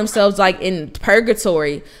find themselves like in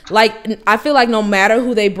purgatory. Like, I feel like no matter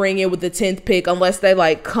who they bring in with the 10th pick, unless they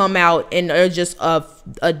like come out and are just a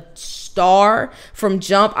star from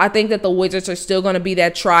jump, I think that the Wizards are still going to be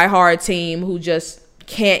that try-hard team who just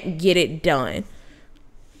can't get it done.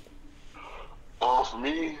 For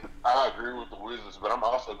me, I agree with the Wizards, but I'm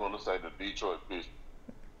also going to say the Detroit Pistons.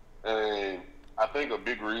 And I think a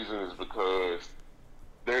big reason is because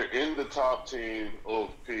they're in the top 10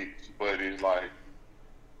 of picks, but it's like,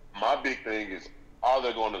 my big thing is, are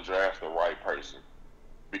they going to draft the right person?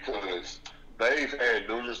 Because they've had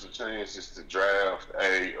numerous chances to draft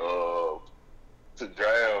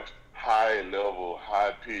high level,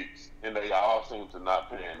 high picks, and they all seem to not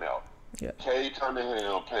pan out. Yeah. Cade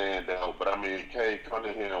Cunningham panned out, but I mean, Cade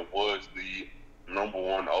Cunningham was the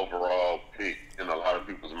 #1 overall pick in a lot of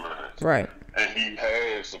people's minds. Right. And he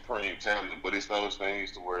has supreme talent, but it's those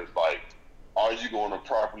things to where it's like, are you going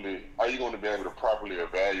to be able to properly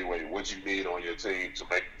evaluate what you need on your team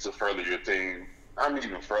to further your team? I mean,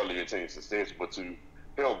 even further your team's success, but to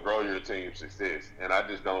help grow your team's success. And I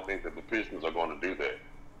just don't think that the Pistons are going to do that.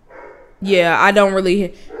 Yeah, I don't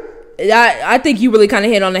really. I think you really kind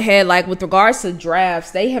of hit on the head. Like, with regards to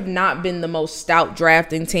drafts, they have not been the most stout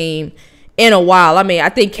drafting team in a while. I mean, I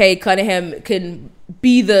think Cade Cunningham can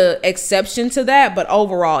be the exception to that, but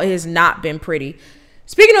overall, it has not been pretty.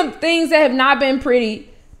 Speaking of things that have not been pretty,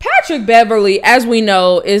 Patrick Beverley, as we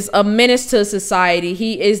know, is a menace to society.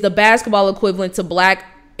 He is the basketball equivalent to black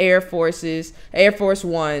Air Force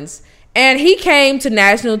Ones. And he came to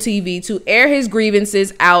national TV to air his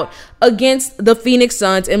grievances out against the Phoenix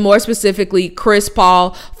Suns, and more specifically Chris Paul,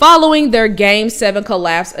 following their Game 7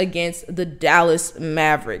 collapse against the Dallas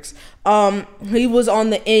Mavericks. He was on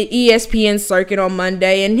the ESPN circuit on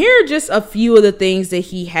Monday, and here are just a few of the things that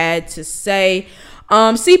he had to say.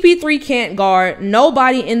 CP3 can't guard.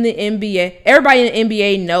 Nobody in the NBA, everybody in the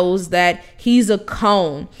NBA knows that he's a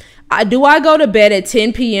cone. Do I go to bed at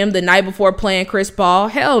 10 p.m. the night before playing Chris Paul?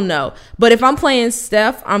 Hell no. But if I'm playing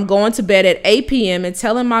Steph, I'm going to bed at 8 p.m. and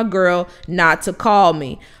telling my girl not to call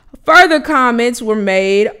me. Further comments were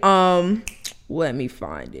made. Let me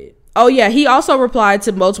find it. Oh, yeah. He also replied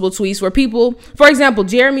to multiple tweets where people, for example,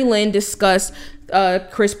 Jeremy Lin discussed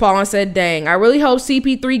Chris Paul and said, dang, I really hope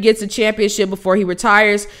CP3 gets a championship before he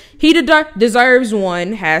retires. He deserves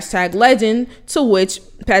one. #legend. To which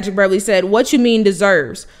Patrick Beverley said, what you mean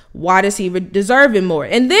deserves? Why does he deserve it more?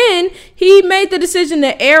 And then he made the decision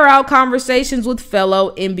to air out conversations with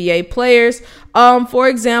fellow NBA players. For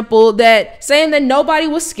example, that saying that nobody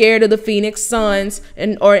was scared of the Phoenix Suns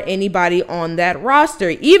or anybody on that roster.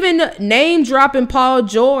 Even name dropping Paul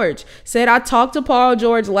George, said, I talked to Paul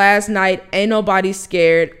George last night. Ain't nobody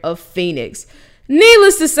scared of Phoenix.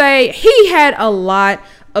 Needless to say, he had a lot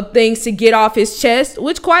of things to get off his chest,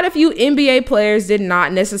 which quite a few NBA players did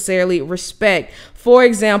not necessarily respect. For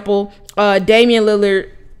example, Damian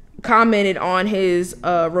Lillard commented on his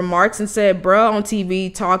remarks and said, bruh on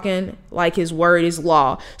TV talking like his word is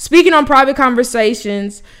law. Speaking on private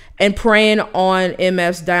conversations and preying on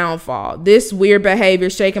MF's downfall. This weird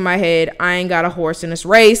behavior, shaking my head. I ain't got a horse in this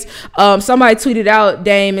race. Somebody tweeted out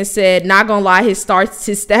Dame and said, not gonna lie, his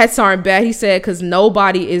stats aren't bad. He said, because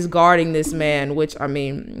nobody is guarding this man, which, I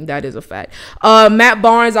mean, that is a fact. Matt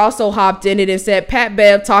Barnes also hopped in it and said, Pat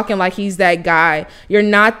Bev talking like he's that guy. You're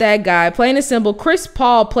not that guy. Plain and simple, Chris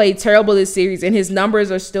Paul played terrible this series, and his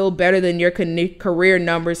numbers are still better than your career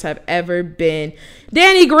numbers have ever been.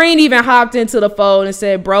 Danny Green even hopped into the fold and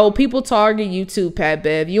said, bro, people target you too, Pat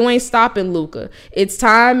Bev. You ain't stopping Luka. It's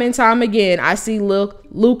time and time again. I see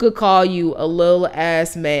Luka call you a little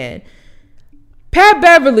ass man. Pat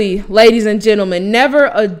Beverley, ladies and gentlemen, never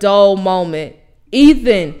a dull moment.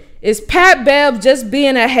 Ethan, is Pat Bev just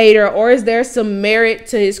being a hater, or is there some merit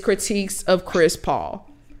to his critiques of Chris Paul?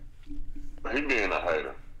 He being a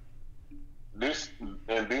hater. This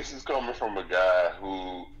is coming from a guy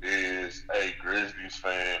who is a Grizzlies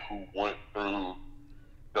fan who went through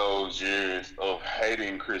those years of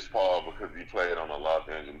hating Chris Paul because he played on the Los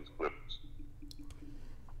Angeles Clippers.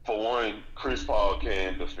 For one, Chris Paul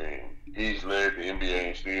can defend. He's led the NBA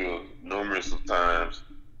in steals numerous of times.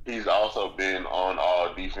 He's also been on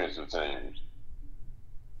all defensive teams.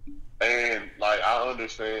 And, like, I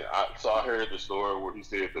understand. I heard the story where he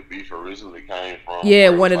said the beef originally came from. Yeah,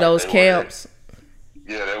 one of those camps.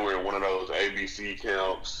 Yeah, they were in one of those ABC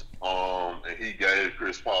camps. And he gave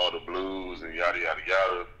Chris Paul the blues and yada, yada,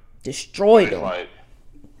 yada. Destroyed him. Like,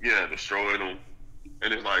 yeah, destroyed him.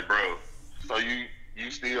 And it's like, bro, so you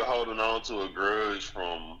still holding on to a grudge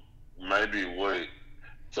from maybe what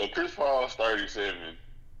So Chris Paul's 37.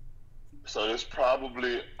 So it's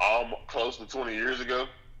probably close to 20 years ago.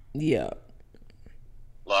 Yeah.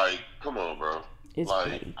 Like, come on, bro. It's like,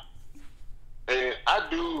 funny. And I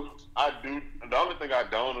do. The only thing I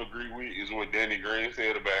don't agree with is what Danny Green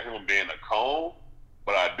said about him being a cone.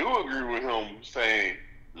 But I do agree with him saying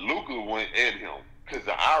Luka went at him. Because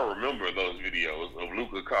I remember those videos of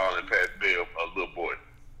Luka calling Pat Bev a little boy.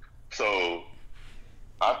 So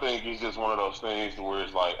I think it's just one of those things where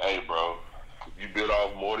it's like, hey, bro, you bit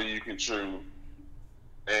off more than you can chew.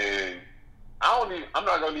 And I'm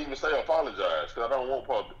not going to even say apologize because I don't want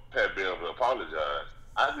Pat Bev to apologize.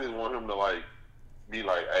 I just want him to be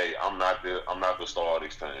like, hey, I'm not the star of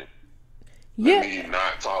this team. Let me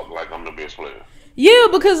not talk like I'm the best player. Yeah,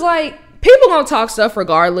 because people gonna talk stuff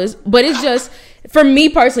regardless, but it's just, for me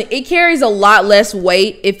personally, it carries a lot less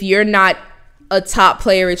weight if you're not a top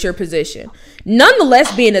player at your position.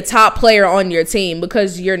 Nonetheless, being a top player on your team,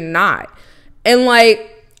 because you're not. And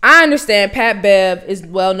I understand Pat Bev is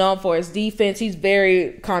well known for his defense. He's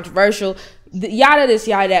very controversial. Yada this,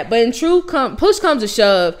 yada that. But in push comes to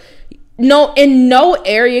shove, in no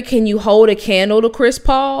area can you hold a candle to Chris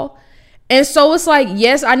Paul. And so it's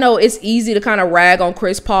yes, I know it's easy to kind of rag on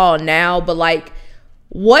Chris Paul now, but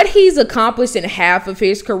what he's accomplished in half of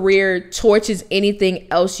his career torches anything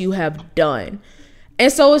else you have done.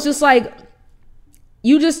 And so it's just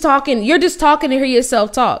you're just talking to hear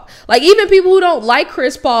yourself talk. Even people who don't like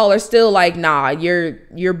Chris Paul are still nah,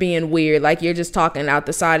 you're being weird. You're just talking out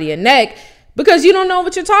the side of your neck because you don't know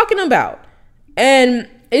what you're talking about. And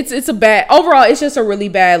it's a bad, overall, it's just a really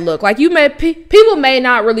bad look. People may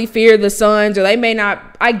not really fear the Suns, or they may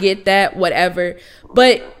not, I get that, whatever.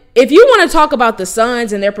 But if you want to talk about the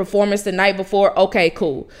Suns and their performance the night before, okay,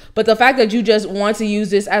 cool. But the fact that you just want to use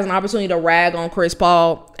this as an opportunity to rag on Chris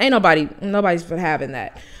Paul, nobody's for having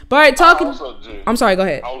that. But I'm sorry, go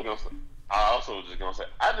ahead. I also was just gonna say,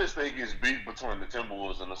 I just think it's beef between the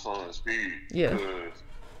Timberwolves and the Suns, period. Yeah. Because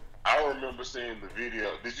I remember seeing the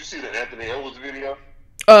video. Did you see the Anthony Edwards video?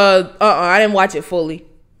 I didn't watch it fully.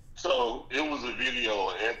 So it was a video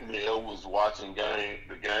of Anthony Edwards watching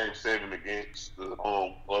the game 7 against the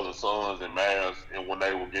other Suns and Mavs, and when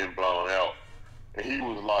they were getting blown out, and he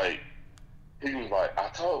was like,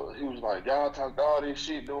 y'all talked all this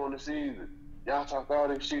shit during the season. Yeah,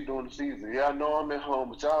 I know I'm at home,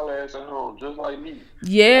 but y'all ass at home just like me.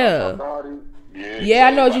 Yeah. Yeah,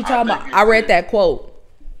 I know what you're talking about. I read that quote.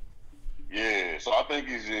 Yeah, so I think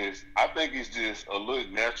it's just a little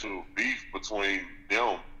natural beef between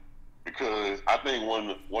them, because I think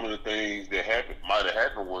one of the things that might have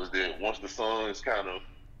happened was that once the Suns kind of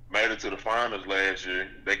made it to the finals last year,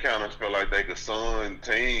 they kind of felt like they could sun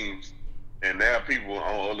teams, and now people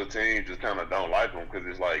on other teams just kind of don't like them because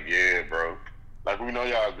it's yeah, bro, we know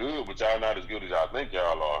y'all good, but y'all not as good as y'all think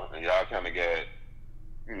y'all are, and y'all kind of got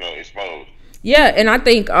exposed. Yeah, and I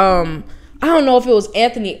think I don't know if it was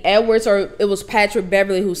Anthony Edwards or it was Patrick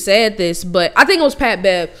Beverly who said this, but I think it was Pat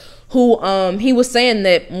Bev who he was saying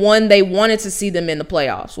that they wanted to see them in the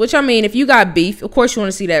playoffs, which if you got beef, of course you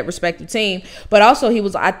want to see that respective team. But also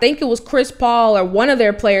I think it was Chris Paul or one of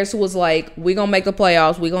their players who was like, we're going to make the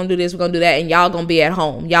playoffs. We're going to do this. We're going to do that. And y'all going to be at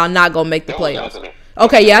home. Y'all not going to make the playoffs.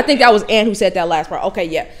 Okay. Yeah. I think that was Ant who said that last part. Okay.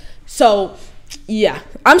 Yeah. So yeah,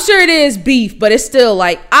 I'm sure it is beef, but it's still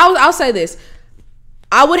I'll say this.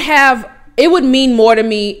 It would mean more to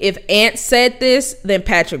me if Ant said this than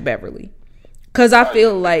Patrick Beverly. Because I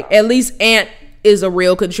feel at least Ant is a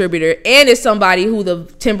real contributor and is somebody who the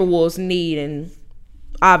Timberwolves need. And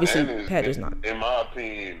obviously, Pat is not. In my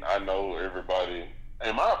opinion, I know everybody.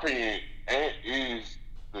 In my opinion, Ant is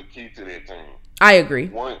the key to that team. I agree.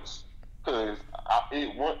 Because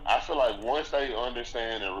I feel like once they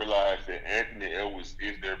understand and realize that Anthony Edwards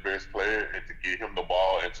is their best player, and to get him the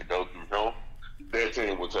ball and to go through him, their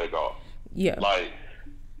team will take off. Yeah.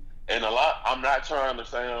 And I'm not trying to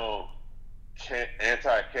sound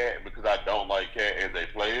anti-Cat because I don't like Cat as a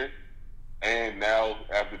player. And now,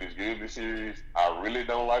 after this Grizzly series, I really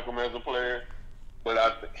don't like him as a player.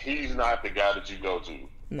 But he's not the guy that you go to.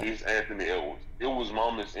 No. It's Anthony Edwards. It was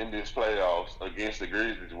moments in this playoffs against the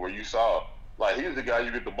Grizzlies where you saw, he's the guy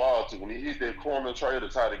you get the ball to. When he hits that corner tray to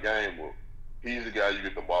tie the game up, he's the guy you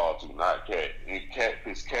get the ball to, not Cat. And Cat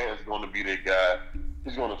is going to be that guy.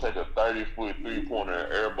 He's going to take a 30-foot three-pointer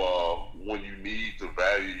air ball when you need to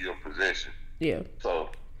value your possession. Yeah. So,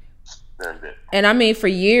 there's that. And for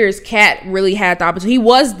years, Cat really had the opportunity. He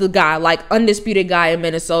was the guy, undisputed guy in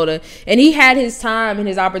Minnesota. And he had his time and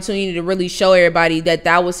his opportunity to really show everybody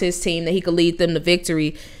that was his team, that he could lead them to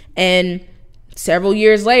victory. And Several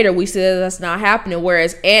years later, we see that that's not happening.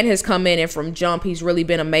 Whereas Ant has come in and from jump, he's really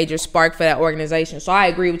been a major spark for that organization. So I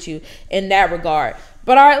agree with you in that regard.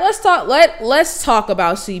 But all right, let's talk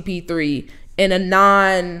about CP3 in a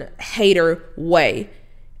non-hater way.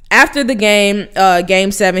 After the game,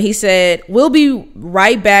 game 7, he said, "We'll be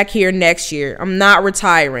right back here next year. I'm not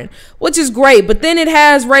retiring," which is great. But then it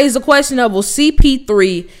has raised the question of, will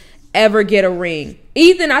CP3 ever get a ring?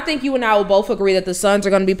 Ethan, I think you and I will both agree that the Suns are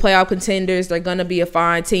going to be playoff contenders. They're going to be a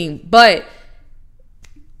fine team. But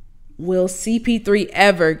will CP3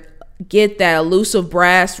 ever get that elusive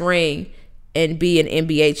brass ring and be an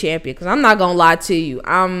NBA champion? Because I'm not going to lie to you.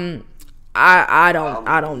 I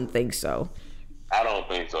don't think so. I don't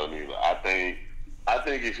think so neither. I think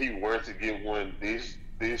if he were to get one, this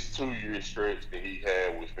 2-year stretch that he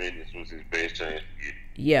had with Phoenix was his best chance to get it.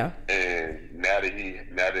 Yeah. And now that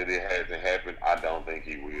it hasn't happened, I don't think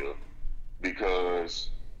he will. Because,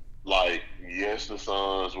 like, yes, the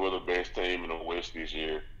Suns were the best team in the West this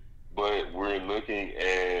year, but we're looking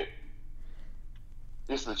at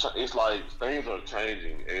it's like things are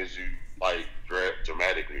changing as you draft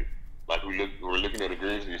dramatically. Like we're looking at a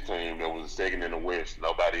Grizzlies team that was second in the West.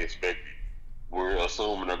 Nobody expected. We're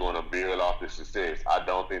assuming they're going to build off this success. I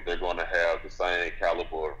don't think they're going to have the same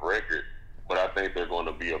caliber of record, but I think they're going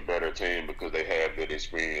to be a better team because they have that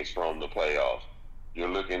experience from the playoffs. You're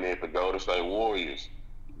looking at the Golden State Warriors.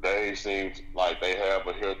 They seem like they have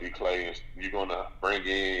a healthy Clay, and you're going to bring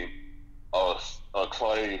in a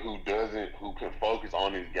Clay who can focus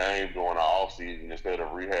on his game during the offseason instead of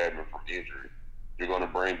rehabbing from injury. You're going to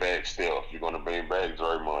bring back Steph. You're going to bring back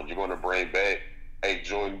Draymond. You're going to bring back a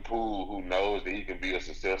Jordan Poole who knows that he can be a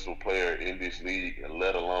successful player in this league, and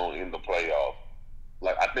let alone in the playoffs.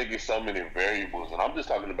 Like, I think it's so many variables, and I'm just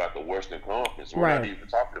talking about the Western Conference. We're not even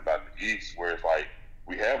talking about the East, where it's like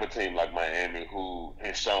we have a team like Miami who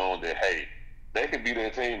has shown that, hey, they can be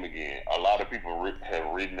their team again. A lot of people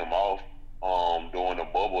have written them off during the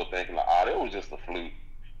bubble, thinking like, that was just a fluke.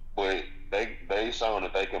 But they shown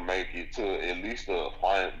that they can make it to at least the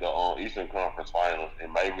Eastern Conference Finals,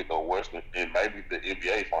 and maybe the Western, and maybe the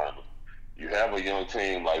NBA Finals. You have a young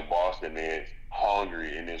team like Boston that's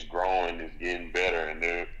hungry and is growing, is getting better,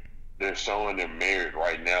 and they're showing their merit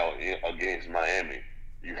right now against Miami.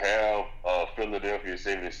 You have a Philadelphia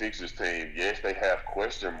 76ers team. Yes, they have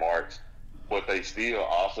question marks, but they still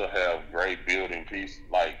also have great building pieces,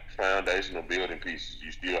 like foundational building pieces.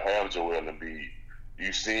 You still have Joel Embiid.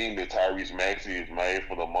 You've seen that Tyrese Maxey is made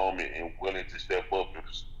for the moment and willing to step up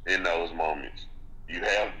in those moments. You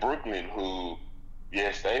have Brooklyn, who,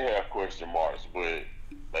 yes, they have question marks, but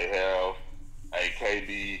they have a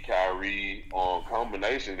KD, Kyrie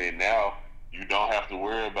combination, and now you don't have to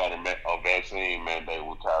worry about a vaccine mandate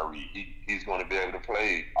with Kyrie. He's going to be able to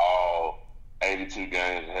play all 82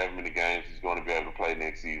 games, and however many games he's going to be able to play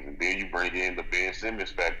next season. Then you bring in the Ben Simmons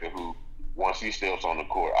factor, who, once he steps on the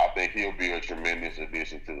court, I think he'll be a tremendous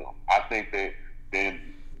addition to them. I think that then,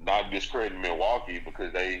 not discrediting Milwaukee,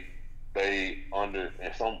 because they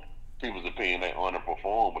in some people's opinion, they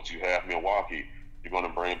underperform, but you have Milwaukee. You're going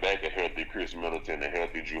to bring back a healthy Chris Middleton, a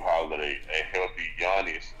healthy Drew Holiday, a healthy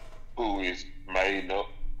Giannis, who is made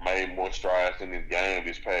more strides in his game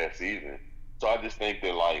this past season. So I just think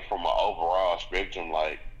that, like, from an overall spectrum,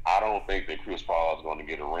 like, I don't think that Chris Paul is going to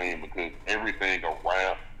get a ring, because everything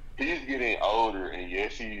around, he's getting older, and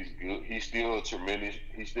yes, he's good. He's still a tremendous.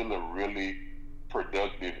 He's still a really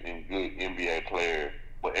productive and good NBA player.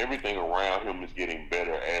 But everything around him is getting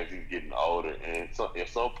better as he's getting older, and so at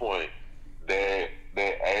some point, that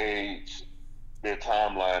age, their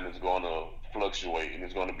timeline is going to fluctuate, and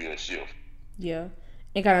it's going to be a shift. Yeah.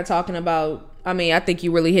 And kind of talking about, I mean, I think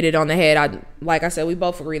you really hit it on the head. Like I said, we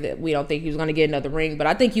both agree that we don't think he's going to get another ring, but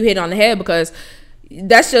I think you hit it on the head, because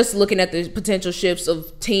that's just looking at the potential shifts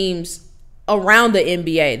of teams around the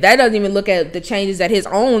NBA. That doesn't even look at the changes that his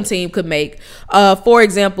own team could make. For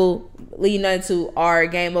example, leading into our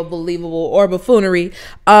game of believable or buffoonery,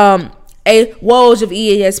 a Woj of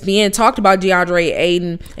ESPN talked about DeAndre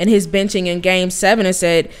Ayton and his benching in Game 7 and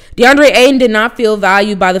said, DeAndre Ayton did not feel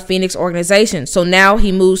valued by the Phoenix organization, so now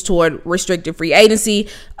he moves toward restricted free agency.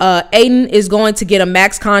 Ayton is going to get a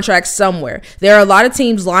max contract somewhere. There are a lot of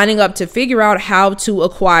teams lining up to figure out how to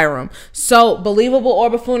acquire him. So, believable or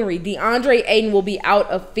buffoonery, DeAndre Ayton will be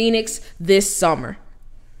out of Phoenix this summer.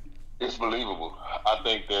 It's believable. I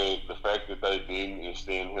think that the fact that they didn't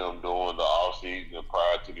extend him during the offseason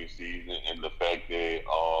prior to this season, and the fact that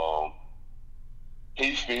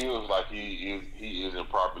he feels like he isn't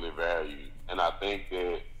properly valued. And I think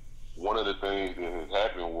that one of the things that has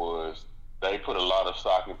happened was they put a lot of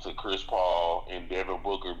stock into Chris Paul and Devin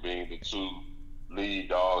Booker being the two lead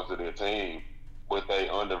dogs of their team. but they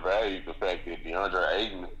undervalued the fact that DeAndre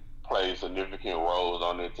Ayton played significant roles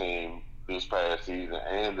on their team this past season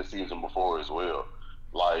and the season before as well.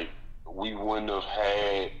 Like, we wouldn't have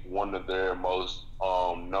had one of their most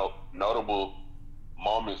notable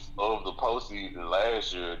moments of the postseason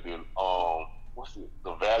last year than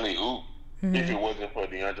the Valley Oop, if it wasn't for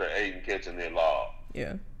DeAndre Ayton catching that lob.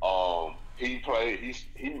 Yeah. He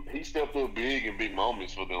stepped up big in big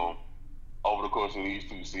moments for them over the course of these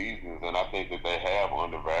 2 seasons, and I think that they have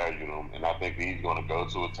undervalued him, and I think that he's going to go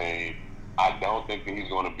to a team. I don't think that he's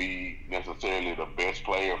going to be necessarily the best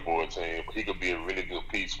player for a team, but he could be a really good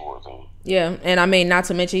piece for a team. Yeah, and I mean, not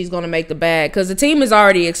to mention he's going to make the bag, because the team has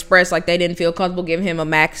already expressed like they didn't feel comfortable giving him a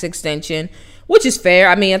max extension, which is fair.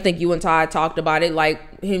 I mean, I think you and Ty talked about it.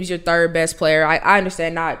 Like, he was your third best player. I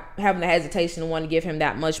understand not having the hesitation to want to give him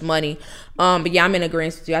that much money. But yeah, I'm in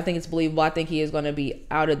agreement with you. I think it's believable. I think he is going to be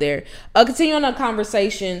out of there. Continuing on the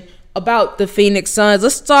conversation about the Phoenix Suns,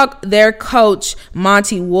 let's talk their coach,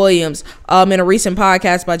 Monty Williams. In a recent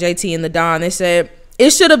podcast by JT and the Don, they said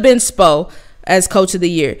it should have been Spo as coach of the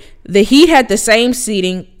year. The Heat had the same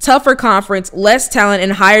seeding, tougher conference, less talent,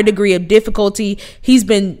 and higher degree of difficulty. He's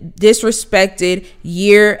been disrespected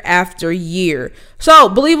year after year. So,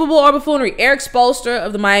 believable or buffoonery? Eric Spoelstra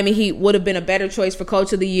of the Miami Heat would have been a better choice for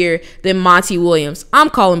coach of the year than Monty Williams.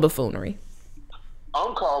 I'm calling buffoonery.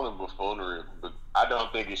 I'm calling buffoonery, but I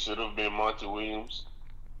don't think it should have been Monty Williams,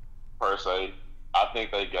 per se. I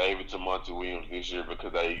think they gave it to Monty Williams this year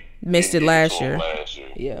because they missed it last year.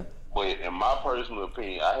 Yeah. But in my personal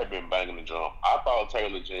opinion, I have been banging the drum. I thought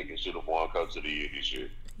Taylor Jenkins should have won Coach of the Year this year.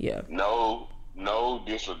 Yeah. No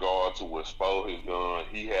disregard to what Spo has done.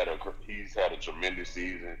 He's had a tremendous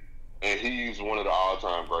season, and he's one of the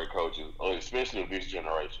all-time great coaches, especially of this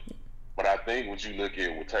generation. But I think what you look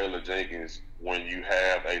at with Taylor Jenkins, when you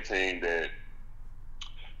have a team that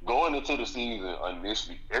going into the season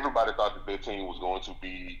initially, everybody thought that their team was going to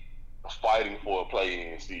be fighting for a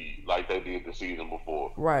play-in seed like they did the season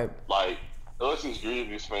before. Right. Like, us as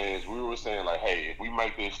Grizzlies fans, we were saying, like, hey, if we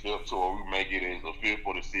make this step to or we make it as a 5th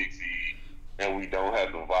or the 6th seed and we don't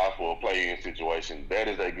have to vie for a play-in situation, that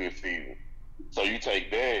is a good season. So you take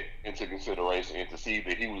that into consideration and to see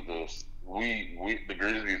that he was the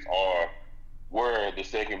Grizzlies were the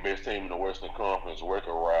second best team in the Western Conference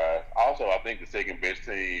record-wise. Also, I think the second best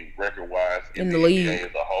team record-wise in the league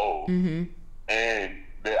as a whole. Mm-hmm. And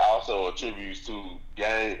that also attributes to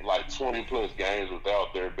like 20-plus games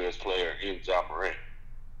without their best player in Ja Morant.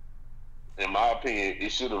 In my opinion,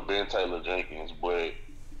 it should have been Taylor Jenkins, but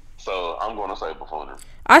so I'm going to say buffoonery.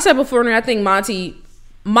 I said buffoonery. I think Monty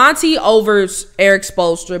over Eric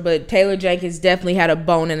Spoelstra, but Taylor Jenkins definitely had a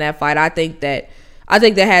bone in that fight. I think that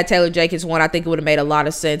had Taylor Jenkins won, I think it would have made a lot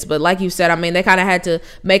of sense. But like you said, I mean, they kind of had to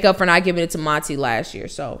make up for not giving it to Monty last year.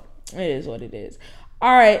 So it is what it is.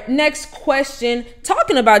 All right, next question.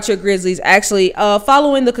 Talking about your Grizzlies, actually,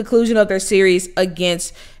 following the conclusion of their series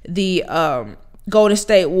against the Golden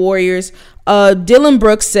State Warriors, Dylan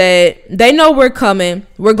Brooks said, they know we're coming.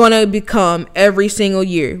 We're going to become every single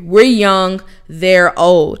year. We're young. They're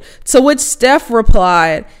old. To which Steph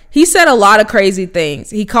replied, he said a lot of crazy things.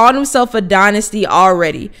 He called himself a dynasty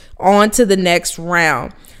already. On to the next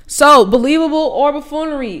round. So, believable or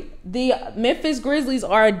buffoonery? The Memphis Grizzlies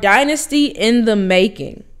are a dynasty in the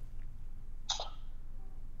making.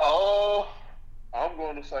 I'm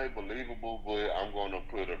going to say believable, but I'm going to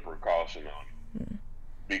put a precaution on it.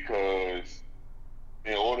 Because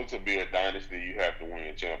in order to be a dynasty, you have to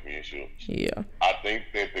win championships. Yeah. I think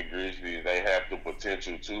that the Grizzlies, they have the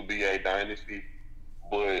potential to be a dynasty,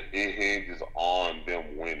 but it hinges on them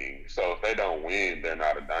winning. So if they don't win, they're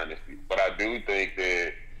not a dynasty. But I do think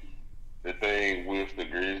that the thing with the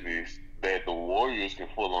Grizzlies that the Warriors can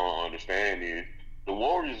full on understand is the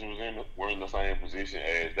Warriors were in the same position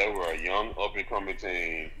as they were a young up-and-coming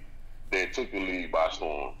team that took the league by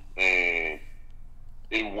storm. And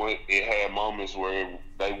it had moments where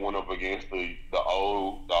they went up against the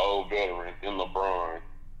old veteran in LeBron,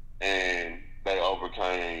 and they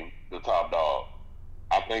overcame the top dog.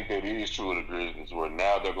 I think that it is true of the Grizzlies, where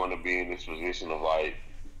now they're going to be in this position of like,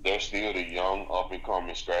 they're still the young,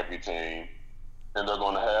 up-and-coming, scrappy team, and they're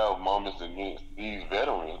going to have moments against these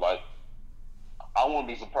veterans. Like, I wouldn't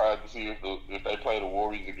be surprised to see if they play the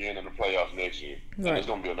Warriors again in the playoffs next year. Right. And it's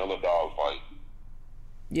going to be another dog fight.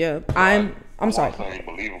 Yeah, I'm sorry. I'm saying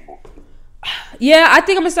believable. Yeah, I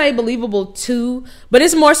think I'm going to say believable too, but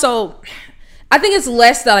it's more so, I think it's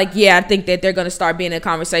less that, like, yeah, I think that they're going to start being in a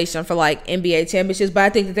conversation for, like, NBA championships, but I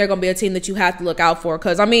think that they're going to be a team that you have to look out for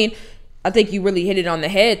because, I mean, I think you really hit it on the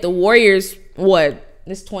head. The Warriors, 10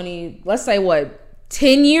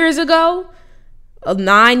 years ago,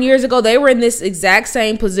 9 years ago, they were in this exact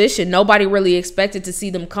same position. Nobody really expected to see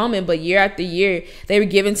them coming, but year after year, they were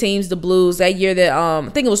giving teams the blues. That year that I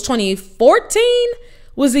think it was 2014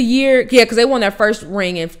 was a year, yeah, because they won their first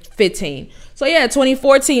ring in 15. So yeah,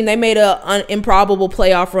 2014 they made an improbable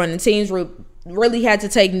playoff run, and teams really had to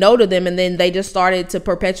take note of them, and then they just started to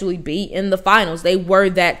perpetually be in the finals. They were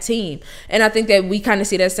that team, and I think that we kind of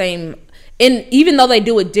see that same. And even though they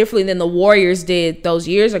do it differently than the Warriors did those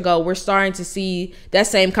years ago, we're starting to see that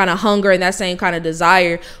same kind of hunger and that same kind of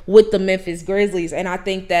desire with the Memphis Grizzlies. And I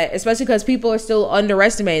think that, especially because people are still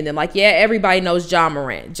underestimating them. Like, yeah, everybody knows Ja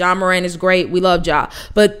Morant. Ja Morant is great. We love Ja.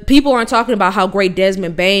 But people aren't talking about how great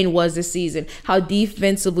Desmond Bane was this season, how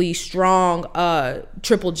defensively strong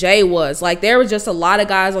Triple J was. Like, there was just a lot of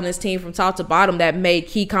guys on this team from top to bottom that made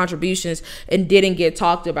key contributions and didn't get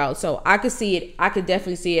talked about. So I could see it. I could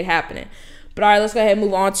definitely see it happening. But all right, let's go ahead and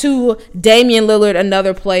move on to Damian Lillard,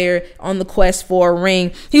 another player on the quest for a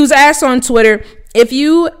ring. He was asked on Twitter, if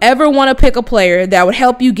you ever want to pick a player that would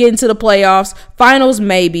help you get into the playoffs, finals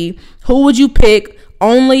maybe, who would you pick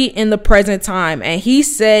only in the present time? And he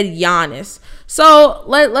said Giannis. So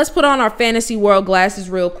let's put on our fantasy world glasses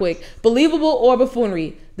real quick. Believable or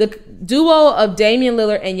buffoonery? The duo of Damian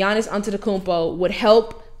Lillard and Giannis Antetokounmpo would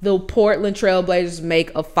help the Portland Trailblazers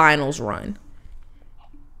make a finals run.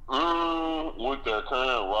 With their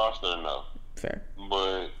current roster, no. Fair.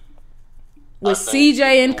 But with CJ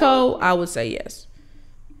and Co, I would say yes.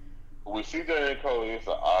 With CJ and Co, it's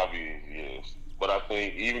an obvious yes. But I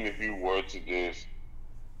think even if you were to just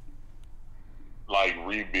like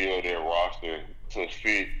rebuild their roster to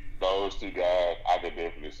fit those two guys, I could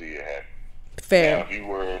definitely see it happen. Fair. Now, if you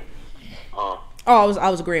were, I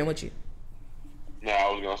was agreeing with you. Now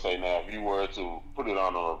I was gonna say, now if you were to put it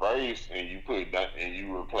on a reverse and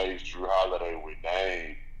you replace Drew Holiday with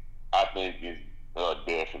Dame, I think it's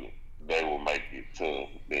definite they will make it to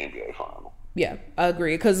the NBA final. Yeah, I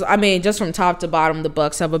agree. Because I mean, just from top to bottom, the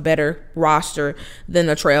Bucs have a better roster than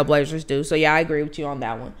the Trailblazers do. So yeah, I agree with you on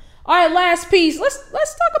that one. All right, last piece. Let's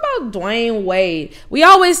talk about Dwayne Wade. We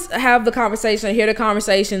always have the conversation, hear the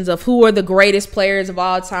conversations of who are the greatest players of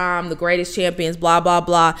all time, the greatest champions, blah, blah,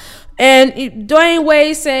 blah. And Dwayne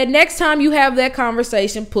Wade said, next time you have that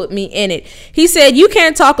conversation, put me in it. He said, you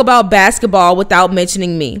can't talk about basketball without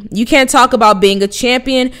mentioning me. You can't talk about being a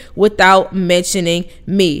champion without mentioning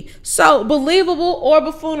me. So, believable or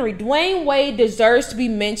buffoonery, Dwayne Wade deserves to be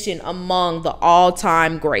mentioned among the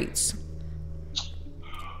all-time greats.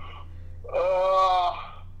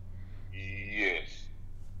 Yes,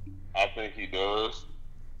 I think he does,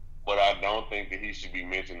 but I don't think that he should be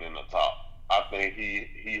mentioned in the top. I think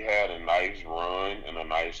he had a nice run and a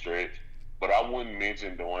nice stretch, but I wouldn't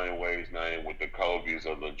mention Dwayne Wade's name with the Kobe's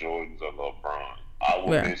or the Jordans or LeBron. I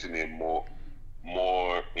would mention it more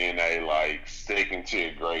in a like second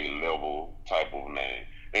tier grade level type of name.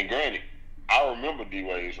 And granted, I remember D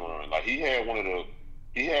Wade's run. Like he had one of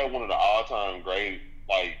the all time great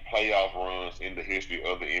like playoff runs in the history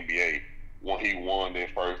of the NBA when he won their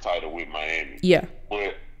first title with Miami. Yeah.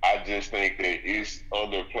 But I just think that it's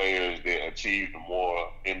other players that achieved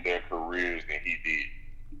more in their careers than he did.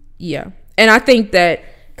 Yeah. And I think that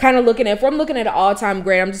kind of if I'm looking at an all-time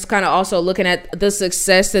great, I'm just kind of also looking at the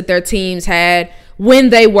success that their teams had when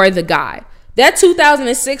they were the guy. That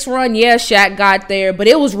 2006 run, yeah, Shaq got there, but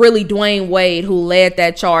it was really Dwayne Wade who led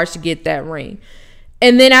that charge to get that ring.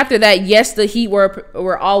 And then after that, yes, the Heat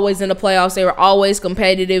were always in the playoffs. They were always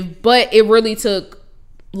competitive, but it really took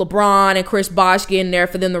LeBron and Chris Bosh getting there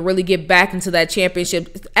for them to really get back into that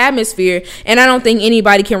championship atmosphere. And I don't think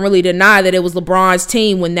anybody can really deny that it was LeBron's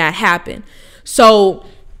team when that happened. So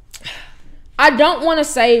I don't want to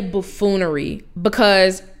say buffoonery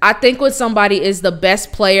because I think when somebody is the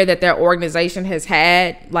best player that their organization has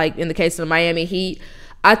had, like in the case of the Miami Heat,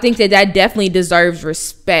 I think that definitely deserves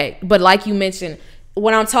respect. But like you mentioned,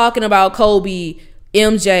 when I'm talking about Kobe,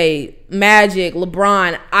 MJ, Magic,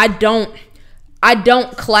 LeBron, I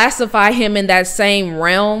don't classify him in that same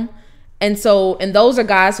realm. And those are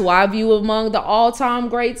guys who I view among the all-time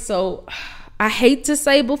greats. So I hate to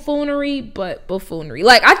say buffoonery, but buffoonery.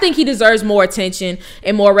 Like, I think he deserves more attention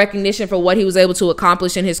and more recognition for what he was able to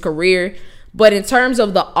accomplish in his career. But in terms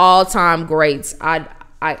of the all-time greats,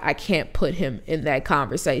 I can't put him in that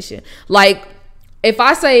conversation. Like, if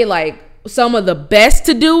I say, like, some of the best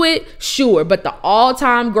to do it, sure. But the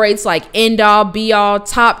all-time greats, like end-all, be-all,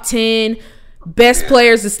 top 10, best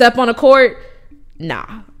players to step on the court,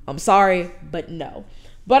 nah. I'm sorry, but no.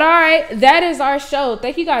 But all right, that is our show.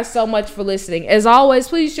 Thank you guys so much for listening. As always,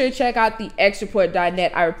 please sure to check out the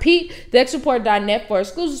xreport.net. I repeat, the xreport.net for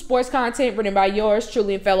exclusive sports content written by yours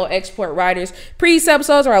truly and fellow X-Report writers. Previous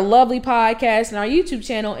episodes are our lovely podcast and our YouTube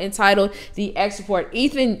channel entitled The X-Report.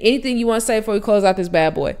 Ethan, anything you want to say before we close out this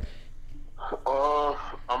bad boy?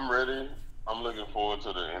 I'm ready. I'm looking forward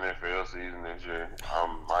to the NFL season this year.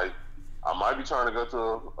 I might be trying to go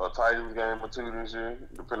to a Titans game or two this year,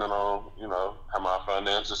 depending on, how my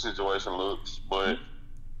financial situation looks. But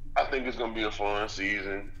I think it's going to be a fun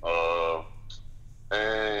season.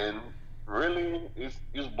 And really,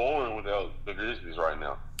 it's boring without the Grizzlies right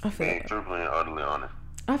now. I feel being truthfully and utterly honest.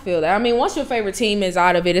 I feel that. I mean, once your favorite team is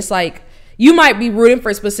out of it, it's like you might be rooting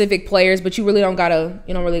for specific players, but you don't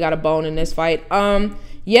really got a bone in this fight.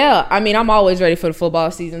 Yeah, I mean, I'm always ready for the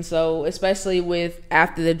football season. So especially with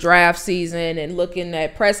after the draft season and looking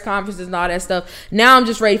at press conferences and all that stuff, now I'm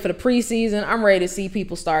just ready for the preseason. I'm ready to see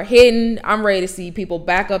people start hitting. I'm ready to see people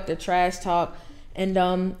back up their trash talk. And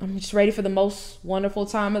I'm just ready for the most wonderful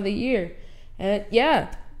time of the year. And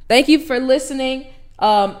yeah, thank you for listening.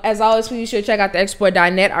 As always, please should check out the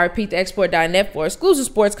xreport.net. I repeat, the xreport.net for exclusive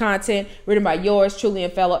sports content written by yours truly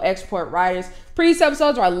and fellow X-Report writers. Previous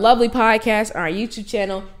episodes are our lovely podcast on our YouTube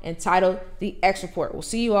channel entitled The X-Report. We'll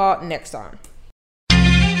see you all next time.